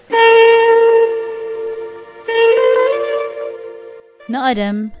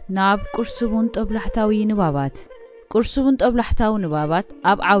نقدم ناب قرصبون طبلحتاوي نبابات قرصبون طبلحتاو نبابات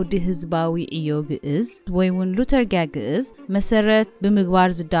أب عودي هزباوي إيو جئز ويون لوترجا جئز مسرت بمغوار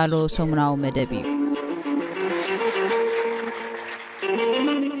زدالو سومناو مدبي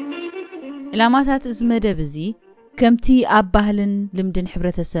علامات إزمدبزي كمتي أب بهلن لمدن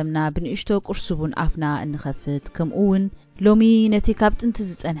حبرة السمنا بنشتو قرصبون أفنا النخفت كم أون لومي نتي كابت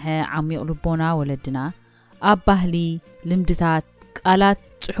انتزت أنها عمي قلبونا ولدنا أب بهلي لمدتات قالات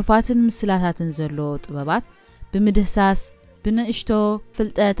صحفات مسلاتات زلو طبابات بمدهساس بنشتو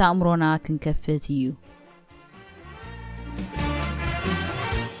فلطة أمرونا كنكفتيو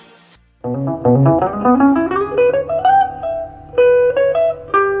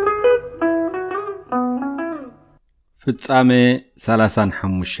ፍጻሜ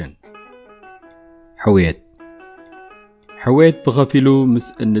 35 ሕውየት ብኸፊሉ ምስ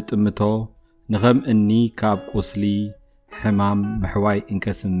እንጥምቶ ንኸም እኒ ካብ ቁስሊ ሕማም ምሕዋይ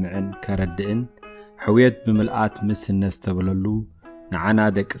እንከስምዕን ከረድእን ሕውየት ብምልአት ምስ ነስተብለሉ ንዓና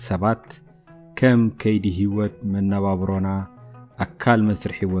ደቂ ሰባት ከም ከይዲ ህይወት መነባብሮና ኣካል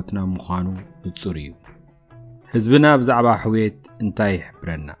መስርሕ ህይወትና ምዃኑ ንጹር እዩ። ህዝብና ብዛዕባ ሕውየት እንታይ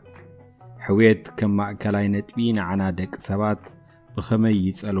ይሕብረና? ሕውየት ከም ማእከላይ ነጥቢ ንዓና ደቂ ሰባት ብኸመይ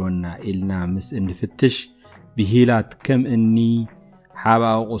ይጸልወና ኢልና ምስ እንፍትሽ ብሂላት ከም እኒ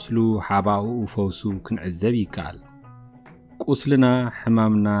ሓባኡ ቁስሉ ሓባኡ ፈውሱ ክንዕዘብ ይከኣል። ቁስልና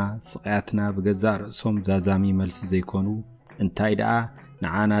ሕማምና ስቃያትና ብገዛእ ርእሶም ዛዛሚ መልሲ ዘይኮኑ እንታይ ደኣ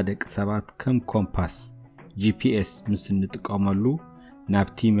ንዓና ደቂ ሰባት ከም ኮምፓስ GPS ምስ እንጥቀመሉ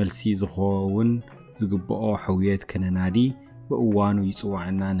ናብቲ መልሲ ዝኸውን ዝግብኦ ሕውየት ከነናዲ በእዋኑ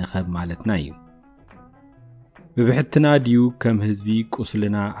ይጽዋዕና ንኸብ ማለትና እዩ። ብብሕትና ድዩ ከም ህዝቢ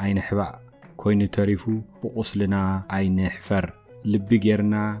ቁስልና ኣይንሕባእ ኮይኑ ተሪፉ ብቁስልና ኣይንሕፈር ልቢ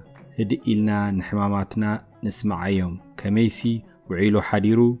ጌርና ህድኢልና ንሕማማትና ንስማዓዮም ከመይሲ ውዒሉ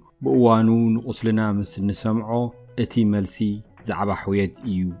ሓዲሩ በእዋኑ ንቁስልና ምስ ንሰምዖ እቲ መልሲ ዛዕባ ሕውየት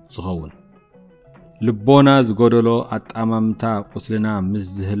እዩ ዝኸውን። ልቦና ዝጎደሎ ኣጣማምታ ቁስልና ምስ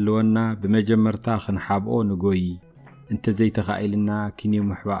ዝህልወና ብመጀመርታ ክንሓብኦ ንጎይ እንተዘይተኻኢልና ኪንዮ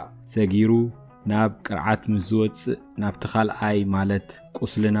ምሕባእ ሰጊሩ ናብ ቅርዓት ምስ ዝወፅእ ናብቲ ካልኣይ ማለት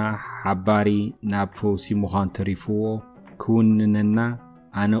ቁስልና ሓባሪ ናብ ፈውሲ ምዃን ተሪፍዎ ክውንነና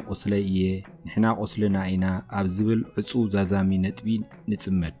ኣነ ቁስለይ እየ ንሕና ቁስልና ኢና ኣብ ዝብል ዕፁብ ዛዛሚ ነጥቢ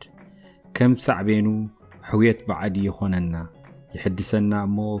ንጽመድ። ከም ሳዕቤኑ ሕውየት ባዕዲ ይኾነና ይሕድሰና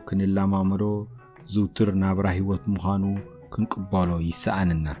እሞ ክንላማመዶ ዝውትር ናብራ ህይወት ምዃኑ ክንቅበሎ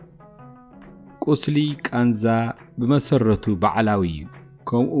ይሰኣንና። ቁስሊ ቃንዛ ብመሰረቱ ባዕላዊ እዩ።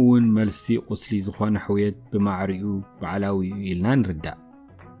 ከምኡውን መልሲ ቁስሊ ዝኾነ ሕውየት ብማዕሪኡ ባዕላዊ እዩ ኢልና ንርዳእ።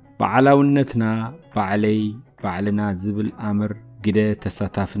 ባዕላውነትና ባዕለይ ባዕልና ዝብል ኣምር ግደ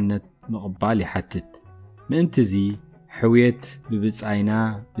ተሳታፍነት ምቕባል ይሓትት። ምእንትዚ ሕውየት ብብጻይና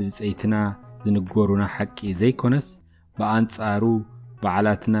ብብጸይትና ዝንገሩና ሓቂ ዘይኮነስ ብኣንጻሩ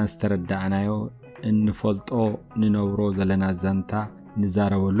ባዕላትና ዝተረዳእናዮ እንፈልጦ ንነብሮ ዘለና ዛንታ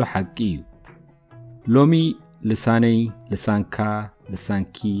ንዛረበሉ ሓቂ እዩ። ሎሚ ልሳነይ ልሳንካ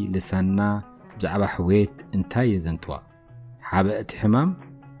ልሳንኪ ልሳና ብዛዕባ ሕውየት እንታይ የዘንትዋ? ሓበእቲ ሕማም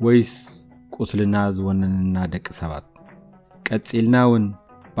ወይስ ቁስልና ዝወነነና ደቂ ሰባት? ቀጺልና እውን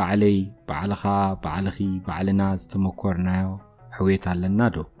ባዕለይ ባዕልኻ ባዕልኺ ባዕልና ዝተመኮርናዮ ሕውየት ኣለና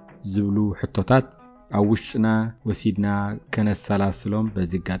ዶ ዝብሉ ሕቶታት ኣብ ውሽጥና ወሲድና ከነሰላስሎም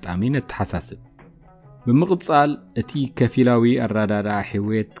በዚ ኣጋጣሚ ነተሓሳስብ። ብምቕጻል እቲ ከፊላዊ ኣራዳዳ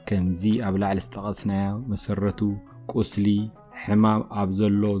ሕውየት ከምዚ ኣብ ላዕሊ ዝተቐስናዮ መሰረቱ ቁስሊ ሕማም ኣብ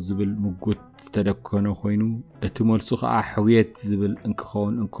ዘሎ ዝብል ምጉት ዝተደኮነ ኮይኑ እቲ መልሱ ከዓ ሕውየት ዝብል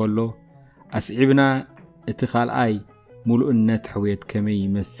እንክኸውን እንከሎ ኣስዒብና እቲ ካልኣይ ሙሉእነት ሕውየት ከመይ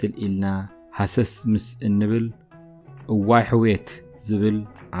ይመስል ኢልና ሃሰስ ምስ እንብል እዋይ ሕውየት ዝብል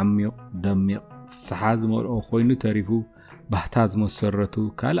ዓሚቕ ደሚቕ ፍስሓ ዝመልኦ ኮይኑ ተሪፉ ባህታ ዝመሰረቱ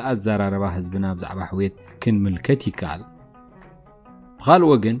ካልእ ኣዘራረባ ህዝብና ብዛዕባ ሕውየት ክንምልከት ይከኣል። ብኻልእ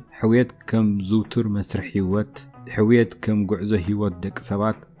ወገን ሕውየት ከም ዝውትር መስርሕ ህይወት ሕውየት ከም ጉዕዞ ህይወት ደቂ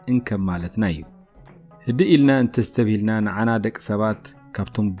ሰባት እንከም ማለትና እዩ። ህድኢልና እንተስተብሂልና ንዓና ደቂ ሰባት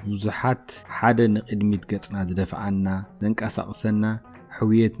ካብቶም ብዙሓት ሓደ ንቅድሚት ገጽና ዝደፍኣና ዘንቀሳቕሰና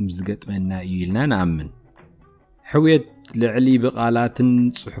ሕውየት ምዝገጥመና እዩ ኢልና ንኣምን። ሕውየት ልዕሊ ብቓላትን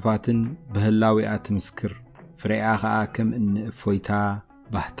ጽሑፋትን በህላዊኣ ትምስክር ፍሬኣ ከዓ ከም እንእፎይታ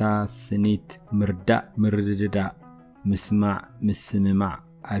ባህታ ስኒት ምርዳእ ምርድዳእ ምስማዕ ምስምማዕ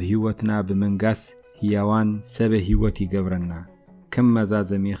ኣብ ህይወትና ብመንጋስ ህያዋን ሰበ ህይወት ይገብረና። ከም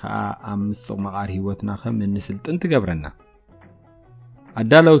መዛዘሚ ከዓ ኣብ ምስቕ መቓር ህይወትና ከም እንስልጥን ትገብረና።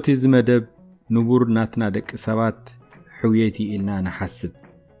 ኣዳለውቲ ዝመደብ ንቡር ናትና ደቂ ሰባት ሕውየት ኢልና ንሓስብ።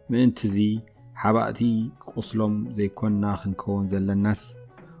 ምእንትዚ ሓባእቲ ቁስሎም ዘይኮንና ክንከውን ዘለናስ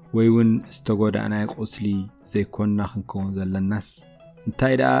ወይውን ዝተጎዳእናይ ቁስሊ ዘይኮንና ክንከውን ዘለናስ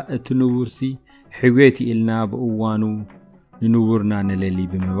እንታይ ደኣ እቲ ንቡርሲ ሕውየት ኢልና ብእዋኑ ንንቡርና ነለሊ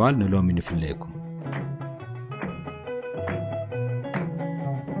ብምባል ንሎሚ ንፍለየኩም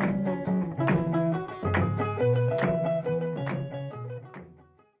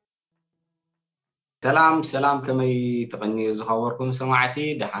ሰላም ከመይ ተቀኒዩ ዝኸበርኩም ሰማዕቲ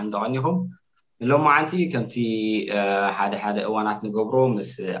ደሓን ደቀኒኹም ሎማዓንቲ ከምቲ ሓደ እዋናት ንገብሮ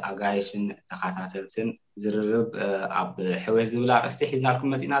ምስ ኣጋይሽን ተኸታተልትን ዝርርብ ኣብ ሕውየት ዝብል ኣርእስቲ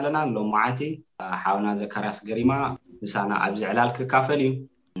ሒዝናልኩም መፂና ኣለና ሎማዓንቲ ሓውና ዘካርያስ ገሪማ ምሳና ኣብ ዝዕላል ክካፈል እዩ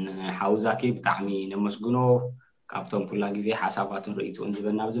ሓው ዛኪ ብጣዕሚ ነመስግኖ ካብቶም ኩላ ግዜ ሓሳባቱን ርእይቱን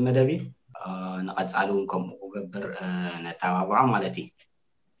ዝበና ኣብዚ መደብ ንቐፃሉ ከምኡ ክገብር ነተባብዖ ማለት እዩ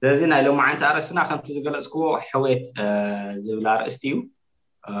ስለዚ ናይ ሎማዓንቲ ኣርእስትና ከምቲ ዝገለጽክዎ ሕውየት ዝብል ኣርእስቲ እዩ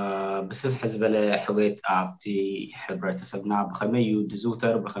ብስፍሕ ዝበለ ሕውየት ኣብቲ ሕብረተሰብና ብኸመይ እዩ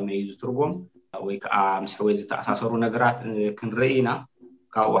ዝዝውተር ብኸመይ እዩ ዝትርጎም ወይ ከዓ ምስ ሕውየት ዝተኣሳሰሩ ነገራት ክንርኢ ኢና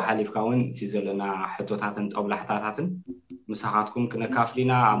ካብኡ ሓሊፍካ እውን እቲ ዘለና ሕቶታትን ጦብላሕታታትን ምሳኻትኩም ክነካፍል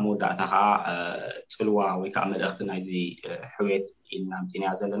ኢና ኣብ መወዳእታ ከዓ ፅልዋ ወይ ከዓ መልእኽቲ ናይዚ ሕውየት ኢልና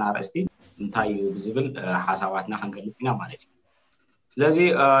ምፂና ዘለና ኣርእስቲ እንታይ እዩ ብዝብል ሓሳባትና ክንገልጽ ኢና ማለት እዩ ስለዚ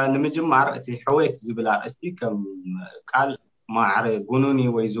ንምጅማር እቲ ሕውየት ዝብል ኣርእስቲ ከም ቃል ማዕረ ጉኑኒ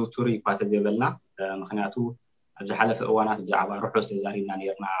ወይ ዝውቱሪ እኳ ተዘይበልና ምክንያቱ ኣብ ዝሓለፈ እዋናት ብዛዕባ ርሑስ ተዛሪብና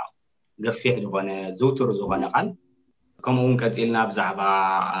ነርና ገፊሕ ዝኾነ ዝውቱር ዝኾነ ቃል ከምኡውን ቀፂልና ብዛዕባ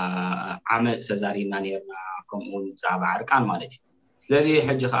ዓመፅ ተዛሪብና ነርና ከምኡውን ብዛዕባ ዕርቃን ማለት እዩ ስለዚ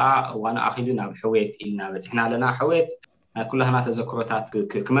ሕጂ ከዓ እዋኑ ኣኺሉ ናብ ሕውየት ኢልና በፂሕና ኣለና ሕውየት ናይ ኩላህና ተዘክሮታት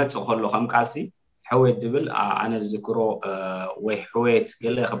ክመፅእ ከሎ ከም ቃልሲ ሕውየት ድብል ኣነ ዝዝክሮ ወይ ሕውየት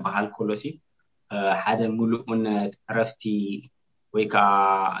ገለ ክበሃል ከሎሲ ሓደ ሙሉእነት ዕረፍቲ ወይ ከዓ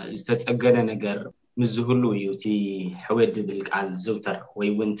ዝተፀገነ ነገር ምዝህሉ እዩ እቲ ሕውየት ድብል ቃል ዝውተር ወይ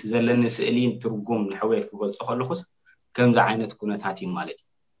እውን እቲ ዘለኒ ስእሊ ትርጉም ንሕውየት ክገልፆ ከለኹስ ከምዚ ዓይነት ኩነታት እዩ ማለት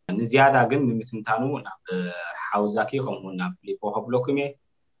እዩ ንዝያዳ ግን ንምትንታኑ ናብ ሓው ዛኪ ከምኡውን ናብ ፊሊፖ ከፍለኩም እየ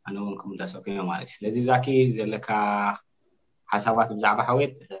ኣነ እውን ክምለሰኩም እየ ማለት እዩ ስለዚ ዛኪ ዘለካ ሓሳባት ብዛዕባ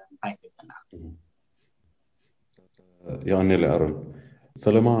ሕውየት እንታይ ትብለና يعني لأرن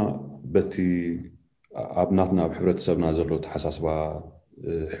فلما بتي أبناتنا بحبرتسبنا زلو تحساسبا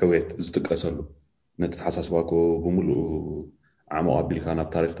حويت زتقاسلو نتتحساسباكو بملؤ عمو قبل كان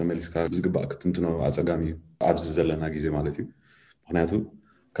بتاريخ تمليسكا زغبا كتنتنو اصغامي ابز زلنا غيزي مالتي مخنياتو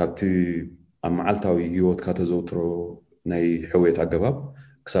كابتي امعالتاوي هيوت كاتزوترو ناي حويت اغباب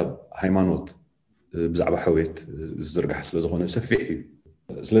كسب هايمانوت بزعبا حويت زرغح سلازخونه سفيح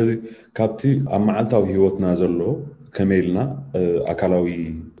ስለዚህ ካብቲ ኣብ መዓልታዊ ህይወትና ዘሎ ከመይልና ኣካላዊ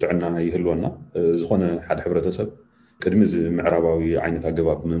ጥዕና ይህልወና ዝኾነ ሓደ ሕብረተሰብ ቅድሚ ዝ ምዕራባዊ ዓይነት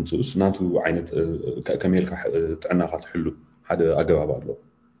ኣገባብ መምጽኡስ ናቱ ዓይነት ከመይልካ ጥዕናኻ ትሕሉ ሓደ ኣገባብ ኣሎ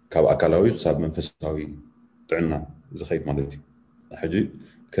ካብ ኣካላዊ ክሳብ መንፈሳዊ ጥዕና ዝኸይድ ማለት እዩ ሕጂ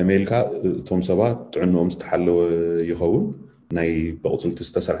ከመይልካ እቶም ሰባት ጥዕንኦም ዝተሓለወ ይኸውን ናይ በቁፅልቲ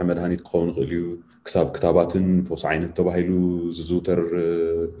ዝተሰርሐ መድሃኒት ክኸውን ይኽእል እዩ ክሳብ ክታባትን ፈውስ ዓይነት ተባሂሉ ዝዝውተር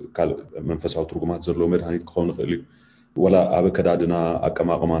ካል መንፈሳዊ ትርጉማት ዘለዎ መድሃኒት ክኸውን ይኽእል እዩ ወላ ኣብ ከዳድና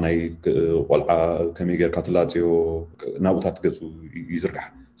ኣቀማቕማ ናይ ቆልዓ ከመይ ጌርካ ትላፅዮ ናብኡታት ገፁ ይዝርጋሕ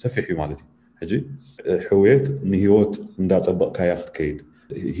ሰፊሕ እዩ ማለት እዩ ሕጂ ሕውየት ንህይወት እንዳፀበቕካያ ክትከይድ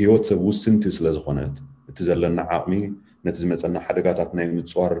ህይወት ሰብ ውስንቲ ስለ ዝኾነት እቲ ዘለና ዓቕሚ ነቲ ዝመፀና ሓደጋታት ናይ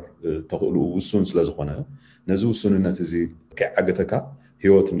ምፅዋር ተኽእሉ ውሱን ስለ ዝኾነ ነዚ ውሱንነት እዚ ከዓገተካ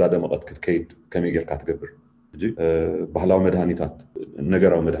ህይወት እንዳደመቐት ክትከይድ ከመይ ጌርካ ትገብር ሕጂ ባህላዊ መድሃኒታት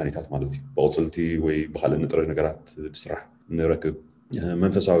ነገራዊ መድሃኒታት ማለት እዩ በቁፅልቲ ወይ ብኻልእ ንጥረ ነገራት ዝስራሕ ንረክብ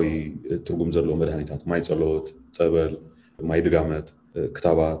መንፈሳዊ ትርጉም ዘለዎ መድሃኒታት ማይ ጸሎት ጸበል ማይ ድጋመት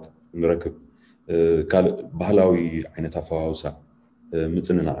ክታባት ንረክብ ካልእ ባህላዊ ዓይነት ኣፈዋውሳ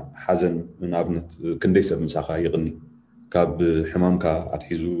ምጽንና ሓዘን ንኣብነት ክንደይ ሰብ ምሳኻ ይቕኒ ካብ ሕማምካ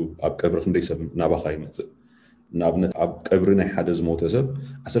ኣትሒዙ ኣብ ቀብሪ ክንደይ ሰብ ናባኻ ይመጽእ ንኣብነት ኣብ ቀብሪ ናይ ሓደ ዝሞተ ሰብ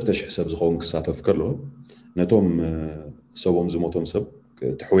 10,000 ሰብ ዝኸውን ክሳተፍ ከሎ ነቶም ሰቦም ዝሞቶም ሰብ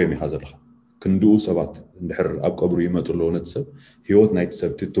ትሕወዮም ኢኻ ዘለኻ ክንድኡ ሰባት እንድሕር ኣብ ቀብሪ ይመጽሎ ነቲ ሰብ ህይወት ናይቲ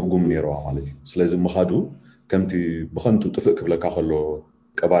ሰብ ትርጉም ነይረዋ ማለት እዩ ስለዚ ምኻዱ ከምቲ ብኸንቱ ጥፍእ ክብለካ ከሎ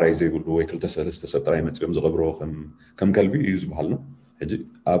ቀባራይ ዘይብሉ ወይ 2-3 ሰብ ጥራይ መጽኦም ዝቐብሮ ከም ከልቢ እዩ ዝበሃልና ሕጂ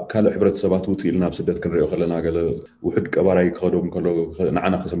ኣብ ካልእ ሕብረተሰባት ውፅኢልና ኣብ ስደት ክንሪኦ ከለና ገለ ውሕድ ቀባራይ ክኸዶም ከሎ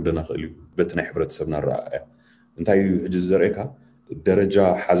ንዓና ከሰምደና ክእል እዩ በቲ ናይ ሕብረተሰብና ረኣያ እንታይ እዩ ሕጂ ዘርእየካ ደረጃ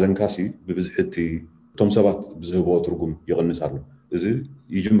ሓዘንካሲ ብብዝሕቲ እቶም ሰባት ብዝህቦ ትርጉም ይቕንስ ኣሎ እዚ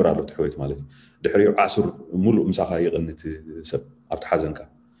ይጅምር ኣሎ ትሕወት ማለት እዩ ድሕሪኡ ዓሱር ሙሉእ ምሳኻ ይቕንት ሰብ ኣብቲ ሓዘንካ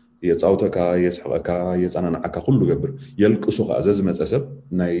የፃውተካ የስሕቐካ የፃናንዓካ ኩሉ ገብር የልቅሱ ከዓ ዘዝመፀ ሰብ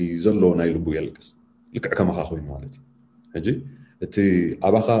ናይ ዘሎ ናይ ልቡ የልቅስ ልክዕ ከማኻ ኮይኑ ማለት እዩ ሕጂ እቲ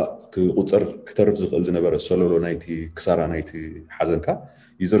ኣባኻ ክቁፅር ክተርፍ ዝኽእል ዝነበረ ሰለሎ ናይቲ ክሳራ ናይቲ ሓዘንካ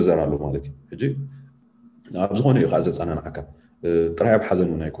ይዝርዘር ኣሎ ማለት እዩ ሕጂ ኣብ ዝኾነ እዩ ከዓ ዘፀናንዓካ ጥራይ ኣብ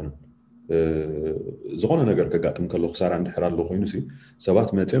ሓዘን እውን ኣይኮነን ዝኾነ ነገር ከጋጥም ከሎ ክሳራ እንድሕር ኣሎ ኮይኑ ሰባት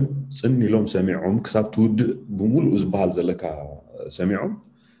መፅኦም ፅን ኢሎም ሰሚዖም ክሳብ ትውድእ ብምሉእ ዝበሃል ዘለካ ሰሚዖም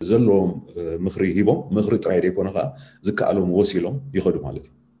ዘለዎም ምኽሪ ሂቦም ምኽሪ ጥራይ ደይኮነ ከዓ ዝከኣሎም ወሲሎም ይኸዱ ማለት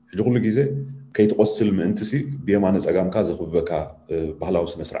እዩ ሕጂ ኩሉ ግዜ ከይትቆስል ምእንቲ ብየማነ ፀጋምካ ዘኽብበካ ባህላዊ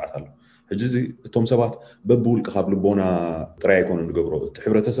ስነ ስርዓት ኣሎ ሕጂ እቶም ሰባት በብውልቂ ካብ ልቦና ጥራይ ኣይኮነን ዝገብሮ እቲ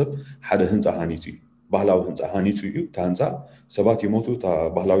ሕብረተሰብ ሓደ ህንፃ ሃኒፁ እዩ ባህላዊ ህንፃ ሃኒፁ እዩ እታ ህንፃ ሰባት ይሞቱ እታ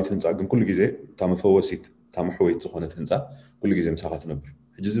ባህላዊት ህንፃ ግን ኩሉ ግዜ እታ መፈወሲት እታ መሕወይት ዝኾነት ህንፃ ኩሉ ግዜ ምሳኻ ትነብር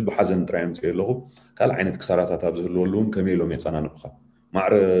ሕጂ ብሓዘን ጥራይ ምፅእ ኣለኹ ካልእ ዓይነት ክሳራታት ኣብ ዝህልወሉ እውን ከመይ ኢሎም የፀናንዑኻ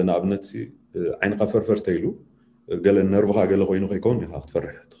ማዕረ ንኣብነት ዓይንኻ ፈርፈር ተይሉ ገለ ነርብኻ ገለ ኮይኑ ከይከውን ኢኻ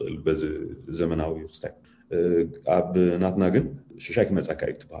ክትፈርሕ ትኽእል በዚ ዘመናዊ ክስታይ ኣብ ናትና ግን ሽሻይ ክመፀካ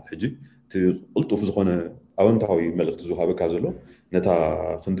እዩ ትበሃል ሕጂ እቲ ቅልጡፍ ዝኾነ ኣወንታዊ መልእኽቲ ዝውሃበካ ዘሎ ነታ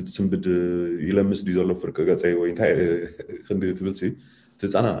ክንዲ ትስንብድ ይለምስ ድዩ ዘሎ ፍርቂ ገፀይ ወይ እንታይ ክንዲ ትብል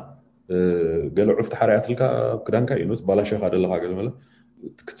ትፀናና ገለ ዑፍ ተሓርያትልካ ክዳንካ እዩ ኖት ባላሸኻ ደለኻ ገለ መለ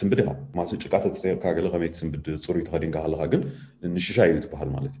ክትስንብድ ኢኻ ማስ ጭቃ ተተሰይርካ ገለ ከመይ ትስንብድ ፅሩይ ተኸዲንካ ከለኻ ግን ንሽሻይ እዩ ትበሃል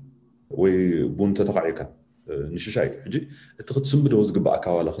ማለት እዩ ወይ ቡን ተተኻዒካ ንሽሻይ ሕጂ እቲ ክትስንብዶ ዝግባእካ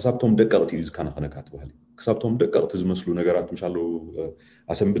ዋላ ክሳብቶም ደቀቕቲ እዩ ዝከናኸነካ ትበሃል ክሳብቶም ደቀቕቲ ዝመስሉ ነገራት ምሻሉ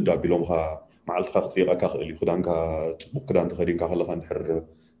ኣሰንብድ ኣቢሎምኻ መዓልትኻ ክፅይቐካ ክእል እዩ ክዳንካ ፅቡቅ ክዳን ተኸዲንካ ከለኻ እንድሕር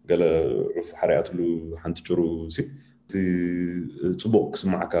ገለ ዑፍ ሓርያትሉ ሓንቲ ጭሩ እቲ ፅቡቅ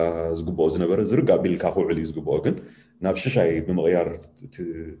ክስማዓካ ዝግብኦ ዝነበረ ዝርጋእ ቢልካ ክውዕል እዩ ዝግብኦ ግን ናብ ሽሻይ ብምቕያር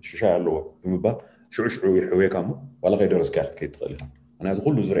ሽሻይ ኣለዎ ብምባል ሽዑሽዑ ይሕወየካ እሞ ዋላ ከይደረስካ ክትከይድ ትኽእል ኢኻ ምክንያቱ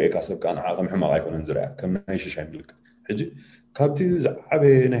ኩሉ ዝረአየካ ሰብ ከዓ ንዓኻ ከም ሕማቕ ኣይኮነን ዝረአያ ከም ናይ ሽሻይ ምልክት ሕጂ ካብቲ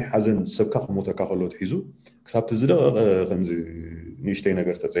ዝዓበየ ናይ ሓዘን ሰብካ ክሞተካ ከሎ ትሒዙ ክሳብቲ ዝደቐቐ ከምዚ ንእሽተይ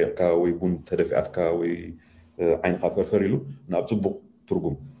ነገር ተፀይቕካ ወይ ቡን ተደፊኣትካ ወይ ዓይንኻ ፈርፈር ኢሉ ናብ ፅቡቕ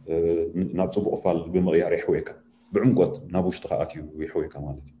ትርጉም ናብ ፅቡቕ ፋል ብምቕያር ይሕወየካ ብዕምቆት ናብ ውሽጢኻ ኣትዩ ይሕወየካ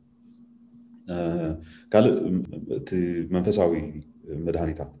ማለት እዩ ካልእ እቲ መንፈሳዊ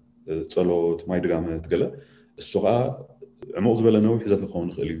መድሃኒታት ጸሎት ማይ ድጋመት ገለ እሱ ከዓ ዕሙቕ ዝበለ ነዊሕ ዘተኸውን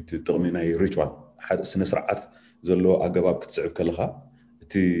ይኽእል እዩ እቲ ጥቕሚ ናይ ሪቹዋል ሓደ ስነ ስርዓት ዘለዎ ኣገባብ ክትስዕብ ከለኻ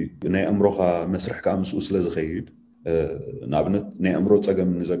እቲ ናይ ኣእምሮኻ መስርሕ ከዓ ምስኡ ስለ ዝኸይድ ንኣብነት ናይ ኣእምሮ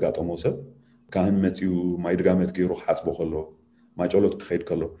ፀገም ንዘጋጠሞ ሰብ ካህን መፂኡ ማይ ድጋመት ገይሩ ክሓፅቦ ከሎ ማይ ጨሎት ክኸይድ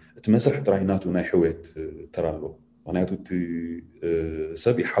ከሎ እቲ መስርሕ ጥራይ ናቱ ናይ ሕውየት ተራ ኣሎ ምክንያቱ እቲ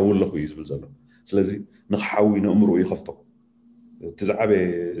ሰብ ይሓዊ ኣለኹ እዩ ዝብል ዘሎ ስለዚ ንክሓዊ ነእምሮ ይኸፍቶ እቲ ዝዓበየ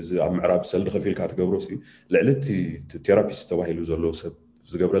እዚ ኣብ ምዕራብ ሰልዲ ከፊልካ ትገብሮ ልዕሊ እቲ ቴራፒስት ተባሂሉ ዘሎ ሰብ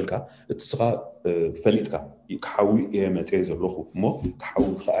ዝገብረልካ እቲ ስኻ ፈሊጥካ ክሓዊ እየ መፅየ ዘለኹ እሞ ክሓዊ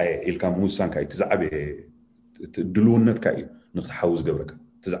ከኣየ ኢልካ ምውሳንካ እቲ ዝዓበየ ድልውነትካ እዩ ንክትሓዊ ዝገብረካ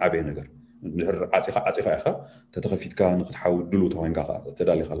እቲ ዝዓበየ ነገር ድሕሪ ዓፂኻ ኢኻ ተተኸፊትካ ንክትሓዊ ድሉ ተኮይንካ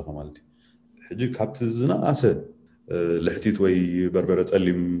ተዳሊኻ ኣለኻ ማለት እዩ ሕጂ ካብቲ ዝነኣሰ ልሕቲት ወይ በርበረ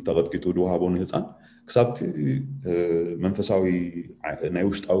ፀሊም ተቐጥቂጡ ድውሃቦ ንህፃን ክሳብቲ መንፈሳዊ ናይ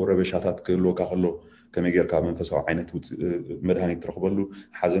ውሽጣዊ ረበሻታት ክህልወካ ከሎ ከመይ ጌርካ መንፈሳዊ ዓይነት መድሃኒት ትረኽበሉ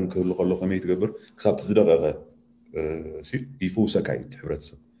ሓዘን ክህሉ ከሎ ከመይ ትገብር ክሳብቲ ዝደቐቐ ይፍውሰካ እዩ እቲ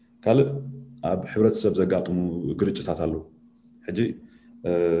ሕብረተሰብ ካልእ ኣብ ሕብረተሰብ ዘጋጥሙ ግርጭታት ኣለዉ ሕጂ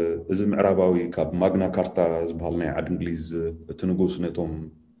እዚ ምዕራባዊ ካብ ማግና ካርታ ዝበሃል ናይ ዓዲ እንግሊዝ እቲ ንጉስ ነቶም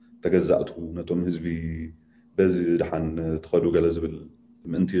ተገዛእቱ ነቶም ህዝቢ በዚ ድሓን ትኸዱ ገለ ዝብል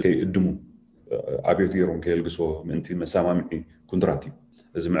ምእንቲ ከይእድሙ ኣብዮት ገይሮም ከየልግሶ ምእንቲ መሰማምዒ ኩንትራት እዩ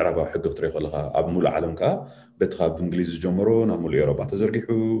እዚ ምዕራባዊ ሕጊ ክትሪኦ ከለኻ ኣብ ሙሉእ ዓለም ከዓ በቲ ካብ እንግሊዝ ዝጀመሮ ናብ ሙሉእ ኤውሮጳ ተዘርጊሑ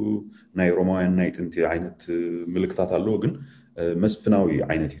ናይ ሮማውያን ናይ ጥንቲ ዓይነት ምልክታት ኣለዎ ግን መስፍናዊ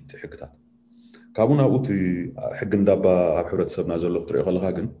ዓይነት እዩ እቲ ሕግታት ካብኡ ናብኡ እቲ ሕጊ እንዳባ ኣብ ሕብረተሰብና ዘሎ ክትሪኦ ከለኻ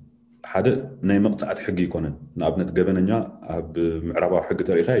ግን ሓደ ናይ መቕፃዕቲ ሕጊ ይኮነን ንኣብነት ገበነኛ ኣብ ምዕራባዊ ሕጊ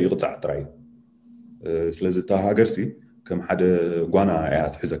ተሪኢኻ ይቕፃዕ ጥራይ ስለዚ እታ ሃገርሲ ከም ሓደ ጓና እያ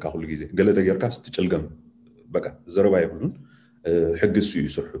ትሕዘካ ኩሉ ግዜ ገለ ተጌርካ ስትጭልገም በቃ ዘረባ የብሉን ሕጊ እሱ እዩ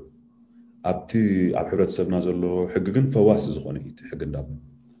ይሰርሑ ኣብቲ ኣብ ሕብረተሰብና ዘሎ ሕጊ ግን ፈዋሲ ዝኾነ እዩ እቲ ሕጊ እንዳባ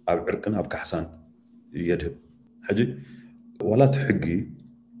ኣብ ዕርቅን ኣብ ካሕሳን የድህብ ሕጂ ዋላ እቲ ሕጊ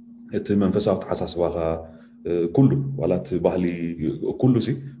እቲ መንፈሳዊ ተሓሳስባኻ ኩሉ ዋላ እቲ ባህሊ ኩሉ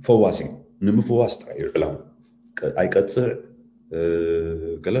ፈዋሲ እዩ ንምፍዋስ ጥራይ እዩ ዕላማ ኣይቀፅዕ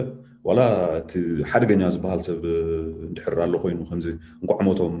ገለ ዋላ እቲ ሓደገኛ ዝበሃል ሰብ እንድሕር ኣሎ ኮይኑ ከምዚ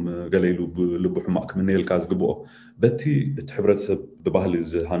እንቋዕሞቶም ገለ ኢሉ ብልቡ ሕማቕ ክምነየልካ ዝግብኦ በቲ እቲ ሕብረተሰብ ብባህሊ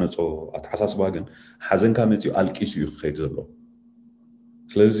ዝሃነፆ ኣተሓሳስባ ግን ሓዘንካ መፂኡ ኣልቂሱ እዩ ክኸይድ ዘሎ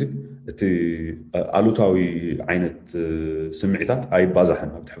ስለዚ እቲ ኣሉታዊ ዓይነት ስምዒታት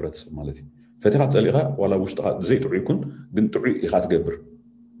ኣይባዛሕን ኣብቲ ሕብረተሰብ ማለት እዩ فتيخا تصليغا ولا وشتها زي تعيكون بن تعي إخات جبر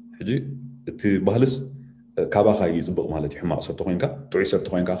حجي تبهلس كابا يزبق مالتي حما صرت خوينكا تعي صرت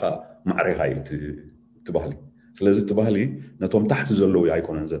خوينكا خا معري تبهلي ስለዚህ ትባህሊ ነቶም ታሕቲ ዘለዉ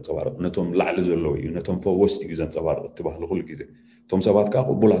ኣይኮነን ዘንጸባርቕ ነቶም ላዕሊ ዘለዉ እዩ ነቶም ፈወስቲ እዩ ዘንጸባርቕ ትባህሊ ኩሉ ግዜ ቶም ሰባት ከዓ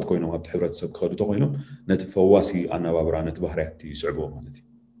ቅቡላት ኮይኖም ኣብቲ ሕብረተሰብ ክኸዱ ተኮይኖም ነቲ ፈዋሲ ኣነባብራ ነቲ ባህርያት ይስዕብዎ ማለት እዩ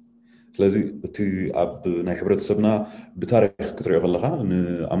ስለዚ እቲ ኣብ ናይ ሕብረተሰብና ብታሪክ ክትሪኦ ከለኻ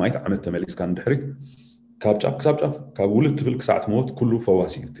ንኣማይት ዓመት ተመሊስካ ንድሕሪት ካብ ጫፍ ክሳብ ጫፍ ካብ ውልድ ትብል ክሳዕ ትሞት ኩሉ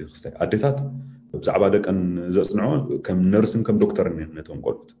ፈዋሲ እዩ እቲ ክስታይ ኣዴታት ብዛዕባ ደቀን ዘጽንዖ ከም ነርስን ከም ዶክተርን ነቶም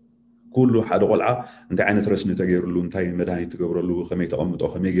ቆልዑት كله حدا قلعة أنت عينت رسني تجير له أنت مداني تجبر له خمي تقمط أو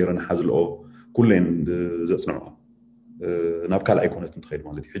خمي جيرنا حزله كلين زصنعه نبكال أيقونة نتخيل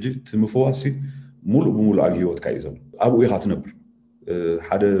مالتي حجي تمفواسي مولو بمولو على هيوت كايزل أبو إيه نبر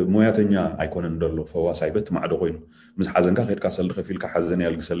حدا موياتنيا أيقونة ندلو فواسي بيت مع دقين مش حزن كخير كاسل خفيل كحزن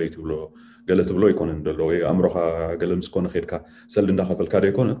يالك سليت بلو قالت بلو يكون ندلو أمرها قال مسكون خير كسل ندخل في الكاد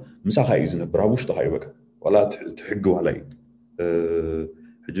يكون مساحة إذن برابوش تخيبك ولا تحجوا علي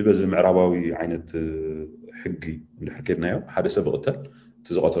حجي بز معرباوي عينت حقي اللي حكينا يوم حدا سبق قتل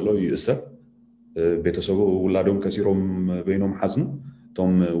تزقتلو يأسر بيتسبو ولادهم كثيرهم بينهم حزن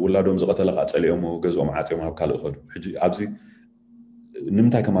توم ولادهم زقتلق أتسأليهم وجزءهم عاتيهم هبكال أخر حجي عبزي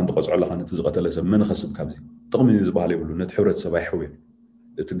نمتها كمان تقص على خانة تزقتله سب من خسب كابزي طقمي زبالي بلو نتحورت سباي حوين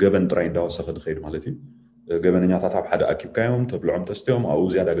تجبن ترين داو سخد خير مالتي جبن نياتات عب حدا أكيد كيوم تبلعهم تستيهم أو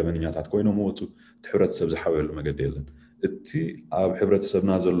زيادة جبن نياتات كوينهم وتو تحورت سب زحاول ما قديلن تي أب حبرت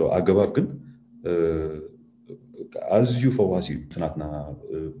سبنا زلوا أجابر كن أزيو فواسي تناتنا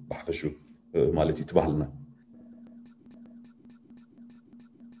بحفشو مالتي تبهلنا.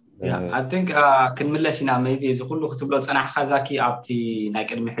 I think كن ملسنا maybe إذا كله كتبلت أنا حزاكي أبتي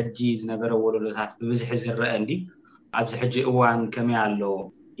ناكر محجيز نبرة ولولات بزح زر عندي أبز حجي أوان كمي على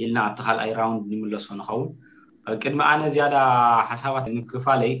يلنا أبتخال أي راوند نملسون خول كلمة أنا زيادة حسابات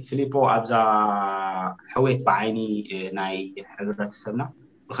نكفالي فيليبو أبزا حويت بعيني ناي حضرت السبنا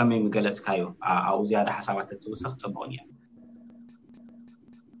وخمي مقالت كايو أو زيادة حسابات تتوسخ تبوني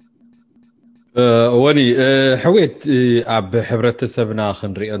وني حويت أب حبرت السبنا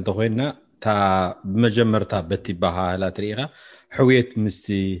خنري أنت خوينا تا بمجمرتا بتباها لا تريغا حويت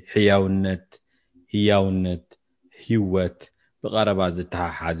مستي هياونت هيوت بقربا زتها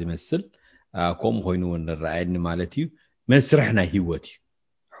حازي مسل كوم خوينو نرأيني مالتيو مسرحنا هيوتي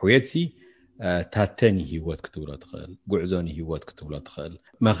حويتي تاتني هيوت كتبلو تخيل قعزوني هيوت كتبلو تخيل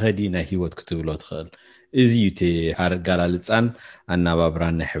مخدينا هيوت كتبلو تخيل إزيوتي هارقالا لتسان أنا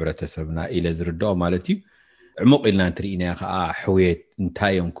بابران حبرة سبنا إلى زردو مالتيو عمق إلنا نترينا حويت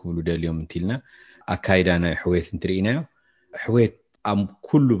انتايم كولو داليوم انتلنا أكايدانا حويت انترينا حويت أم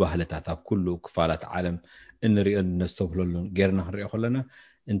كله بهلتات كله كفالات عالم إن رئيان نستوفلون غيرنا هرئي خلنا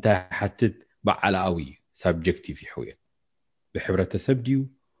انت حتى بعلاوي سبجكتيف حويت بحبرة سبديو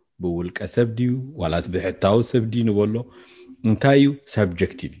بولك سبديو ولا تبحتاو سبدي نقوله انتايو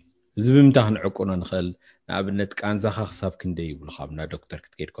سبجكتيف زبمتاهن عقونا نخل نابنت كان زخا خساب كندي بالخابنا دكتور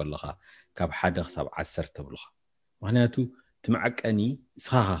كتكير كلها كاب حدا خساب 10 تبلخ معناتو تمعك أني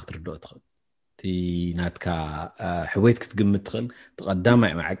سخاخ تردو تخل تي ناتكا حويت كتقمت تخل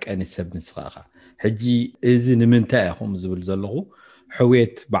تقدامع معك أني السب نسخاخا حجي إذن من تايخهم زبل زلغو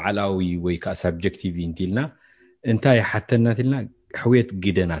حويت بعلاوي ويكا سبجكتيفي انتلنا انتاي حتى ناتلنا حويت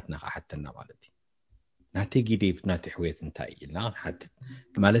جدناتنا حتى نمالتي ناتي جديب ناتي حويت انتاي لا حتى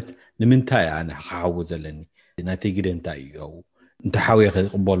مالت نمنتاي أنا حاوز لني ناتي جدن انتاي أو انت حاوي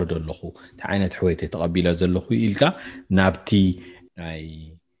قبولو دلخو تعينت حويتي تقبيلا زلخو إلكا نابتي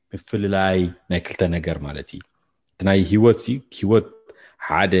أي مفللاي ناكلتا نجر مالتي تناي هيوت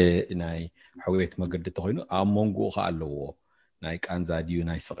حدا ناي حويت ما قد تخينو أمونغو خالو ناي كانزا ديو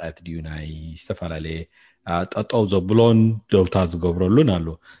ناي سقات ديو ناي استفالالي تقطعو زبلون دوتا زقبرولون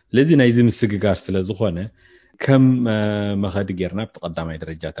هالو لذي نايزي مسيقار سلازخوانه كم مخاد جيرنا بتقدامي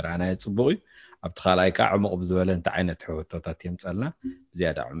درجات رانا يتصبوي أبتخالاي كعمق بزبالة انت عينة حوتوتات يمسألنا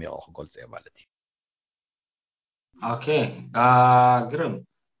زيادة عميق أخقول سيبالتي Okay قرم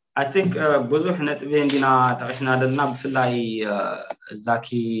I think بزوح نتبين دينا تعيشنا دلنا بفلاي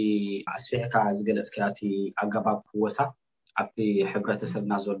زاكي عسفيحكا زقلس كياتي أقباب وسا أبي حبرة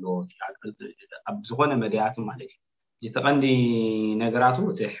سبنا زولو أبزخونة مدياتو مالي يتقندي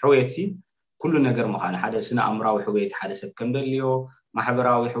نقراتو حويتي كل نقر مخانا حدا سنة أمراوي حويت حدا سبكم دليو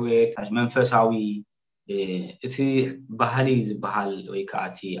محبراوي حويت منفساوي إتي بحالي زبحال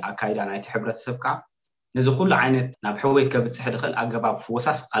ويكاتي أكايدا نايت حبرة سبكا نزو كل عينت ناب حويت كبتسحد خل أقباب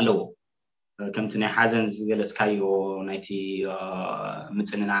فوساس ألو كم تني حزن زجلس كايو نايتي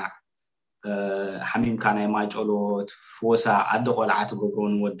متننا حميم كان يماي ጨሎት فوسا عد ቆልዓ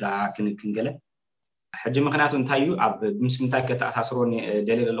ትገብሮን ወዳ ክንክንገለ ሕጂ ምክንያቱ እንታይ እዩ ኣብ ምስ ምንታይ ከተኣሳስሮን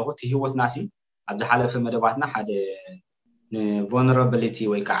ደሊል ኣለኹ እቲ ህይወት ናሲ ኣብ ዝሓለፈ መደባትና ሓደ vulnerability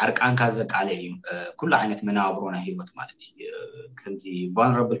ወይ ከዓ ዓርቃንካ ዘቃልዕ እዩ ኩሉ ዓይነት መናብሮና ህይወት ማለት እዩ ከምዚ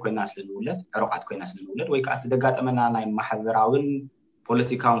vulnerable ኮይና ስለንውለድ ዕሩቃት ኮይና ስለንውለድ ወይ ከዓ ዝደጋጠመና ናይ ማሕበራውን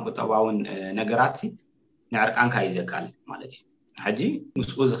ፖለቲካውን ቁጠባውን ነገራት ንዓርቃንካ እዩ ዘቃልዕ ማለት እዩ ሕጂ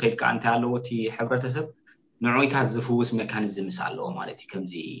ምስኡ ዝኸይድ ከዓ እንታይ ኣለዎ እቲ ሕብረተሰብ ንዑይታት ዝፍውስ ሜካኒዝምስ ኣለዎ ማለት እዩ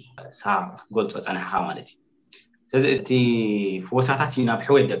ከምዚ ሳ ክትገልፆ ፀኒሕካ ማለት እዩ ስለዚ እቲ ፍወሳታት እዩ ናብ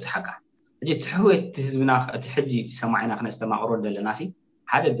ሕወት ደብፅሓካ ሕጂ እቲ ሕወት ህዝብና እቲ ሕጂ ሰማዕና ክነስተማቕሮ ዘለና ሲ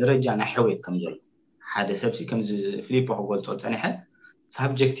ሓደ ደረጃ ናይ ሕወት ከም ዘሎ ሓደ ሰብሲ ከምዚ ፊሊፖ ክገልፆ ፀኒሐ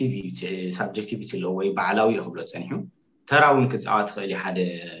ሳብጀክቲቪቲ ኣለዎ ወይ በዓላዊ ክብሎ ፀኒሑ ተራውን ክፃወት ክእል ሓደ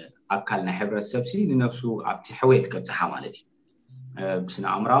ኣካል ናይ ሕብረተሰብ ሲ ንነፍሱ ኣብቲ ሕወት ከብፅሓ ማለት እዩ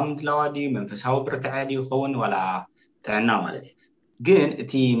بسنا أمرام تلاوادي منفسها وبرتعادي يخون ولا تعنا مالتي جن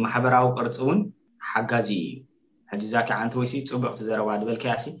تي محبراو قرصون حجازي حجزاك عن تويسي تصبح تزرواد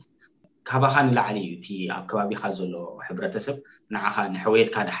بالكاسي كابخان العلي تي أكبابي خازلو حبرتسب نعخان حويت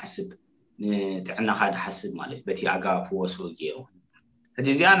كاد حسب تعنا خاد حسب مالتي بتي أقاف وصول جيو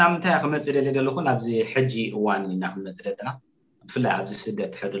حجزي أنا متى خمس اللي دلخون أبزي حجي وان لنا خمس اللي فلا أبزي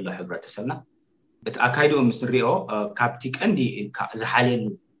سدة حد الله حبرتسبنا بتأكيدو مسريو كابتيك عندي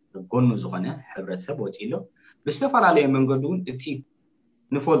زحالين قنو زغنة حبرتسب وتيلو بستفر عليه من قدون تي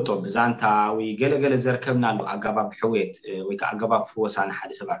نفولتو بزانتا ويقل زركبنا له أقابا بحويت ويكا أقابا فوسان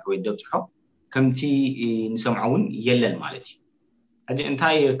حد سبع حويت دوبتحو كمتي نسمعون يلن مالتي هذه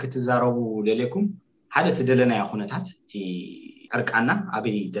انتاي كتزاربو لليكم حدا تدلنا يا خونتات تي أركعنا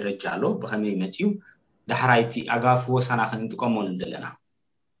أبي درجة له بخمي متيو دحرايتي أقابا فوسان أخن تقومون دلنا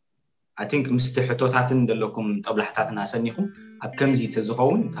I think مستحتوتاتن دلكم طبلحتاتنا سنيكم أبكمزي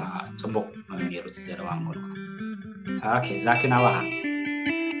تزغون تا تبق نيرو تزروا عمولكم اوكي زاكنا وها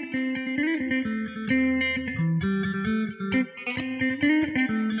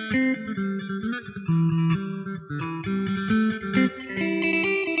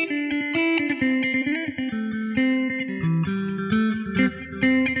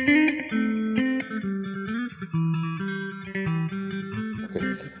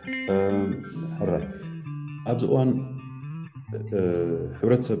أبزوان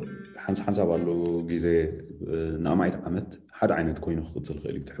ሕብረተሰብ ሓንሳብ ኣሎ ግዜ ንኣማይት ዓመት ሓደ ዓይነት ኮይኑ ክቅፅል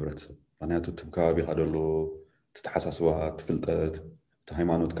ክእል እዩ ሕብረተሰብ ምክንያቱ እቲ ከባቢካ ደሎ ትተሓሳስባ ትፍልጠት እቲ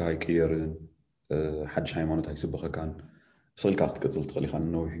ሃይማኖትካ ኣይቅየርን ሓድሽ ሃይማኖት ኣይስበኸካን ስእልካ ክትቅፅል ትኽእል ኢኻ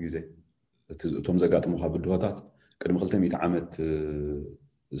ንነዊሕ ግዜ እቶም ዘጋጥሙካ ብድሆታት ቅድሚ 200 ዓመት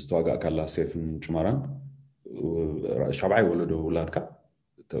ዝተዋጋእካላ ሴፍን ጭማራን ሻብዓይ ወለዶ ውላድካ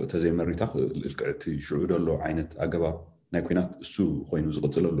ተዘይመሪታ ልክዕቲ ሽዑ ደሎ ዓይነት ኣገባብ ናይ ኩናት እሱ ኮይኑ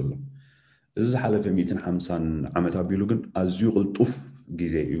ዝቅፅለሉ ኣሎ እዚ ዝሓለፈ 150 ዓመት ኣቢሉ ግን ኣዝዩ ቅልጡፍ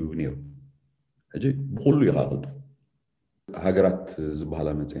ግዜ እዩ ነይሩ ሕጂ ብኩሉ ኢኻ ቅልጡፍ ሃገራት ዝበሃላ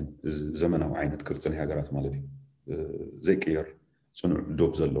መፅን ዘመናዊ ዓይነት ቅርፂ ናይ ሃገራት ማለት እዩ ዘይቅየር ፅኑዕ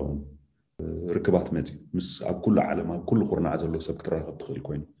ዶብ ዘለዎም ርክባት መፅዩ ምስ ኣብ ኩሉ ዓለም ኣብ ኩሉ ኩርናዕ ዘሎ ሰብ ክትራኸብ ትኽእል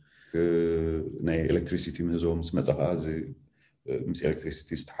ኮይኑ ናይ ኤሌክትሪሲቲ ምህዞም ምስ መፀኻ እዚ ምስ ኤሌክትሪሲቲ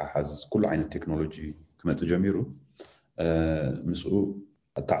ዝተሓሓዝ ኩሉ ዓይነት ቴክኖሎጂ ክመፅእ ጀሚሩ ምስኡ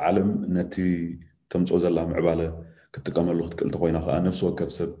እታ ዓለም ነቲ ተምፅኦ ዘላ ምዕባለ ክትጥቀመሉ ክትክእል ተኮይና ከዓ ነፍሲ ወከፍ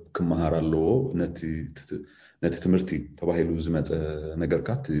ሰብ ክመሃር ኣለዎ ነቲ ትምህርቲ ተባሂሉ ዝመፀ ነገርካ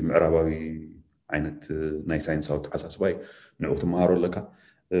እቲ ምዕራባዊ ዓይነት ናይ ሳይንሳዊ ተሓሳስባይ ንዑ ትመሃሮ ኣለካ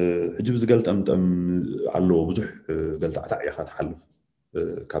ሕጂ ብዝገልጠምጠም ኣለዎ ብዙሕ ገልጣዕታዕ ኢኻ ትሓልፍ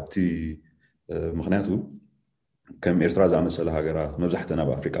ካብቲ ምክንያቱ ከም ኤርትራ ዝኣመሰለ ሃገራት መብዛሕተን ኣብ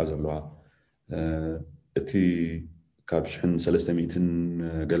ኣፍሪቃ ዘለዋ እቲ ካብ 1300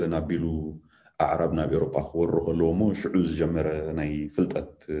 ገለን ኣቢሉ ኣዕራብ ናብ ኤውሮጳ ክወርሩ ከለዎ እሞ ሽዑ ዝጀመረ ናይ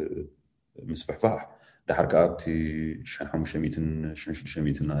ፍልጠት ምስፍሕፋሕ ድሓር ከዓ ኣብቲ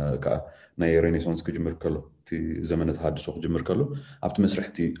 1500 ከዓ ናይ ሬኔሳንስ ክጅምር ከሎ እቲ ዘመነ ተሃድሶ ክጅምር ከሎ ኣብቲ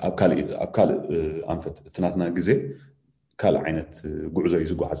መስርሕቲ ኣብ ካልእ ኣንፈት እቲ ናትና ግዜ ካልእ ዓይነት ጉዕዞ እዩ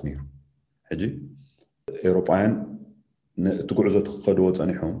ዝጓዓዝ ነይሩ ሕጂ ኤውሮጳውያን እቲ ጉዕዞ ክኸድዎ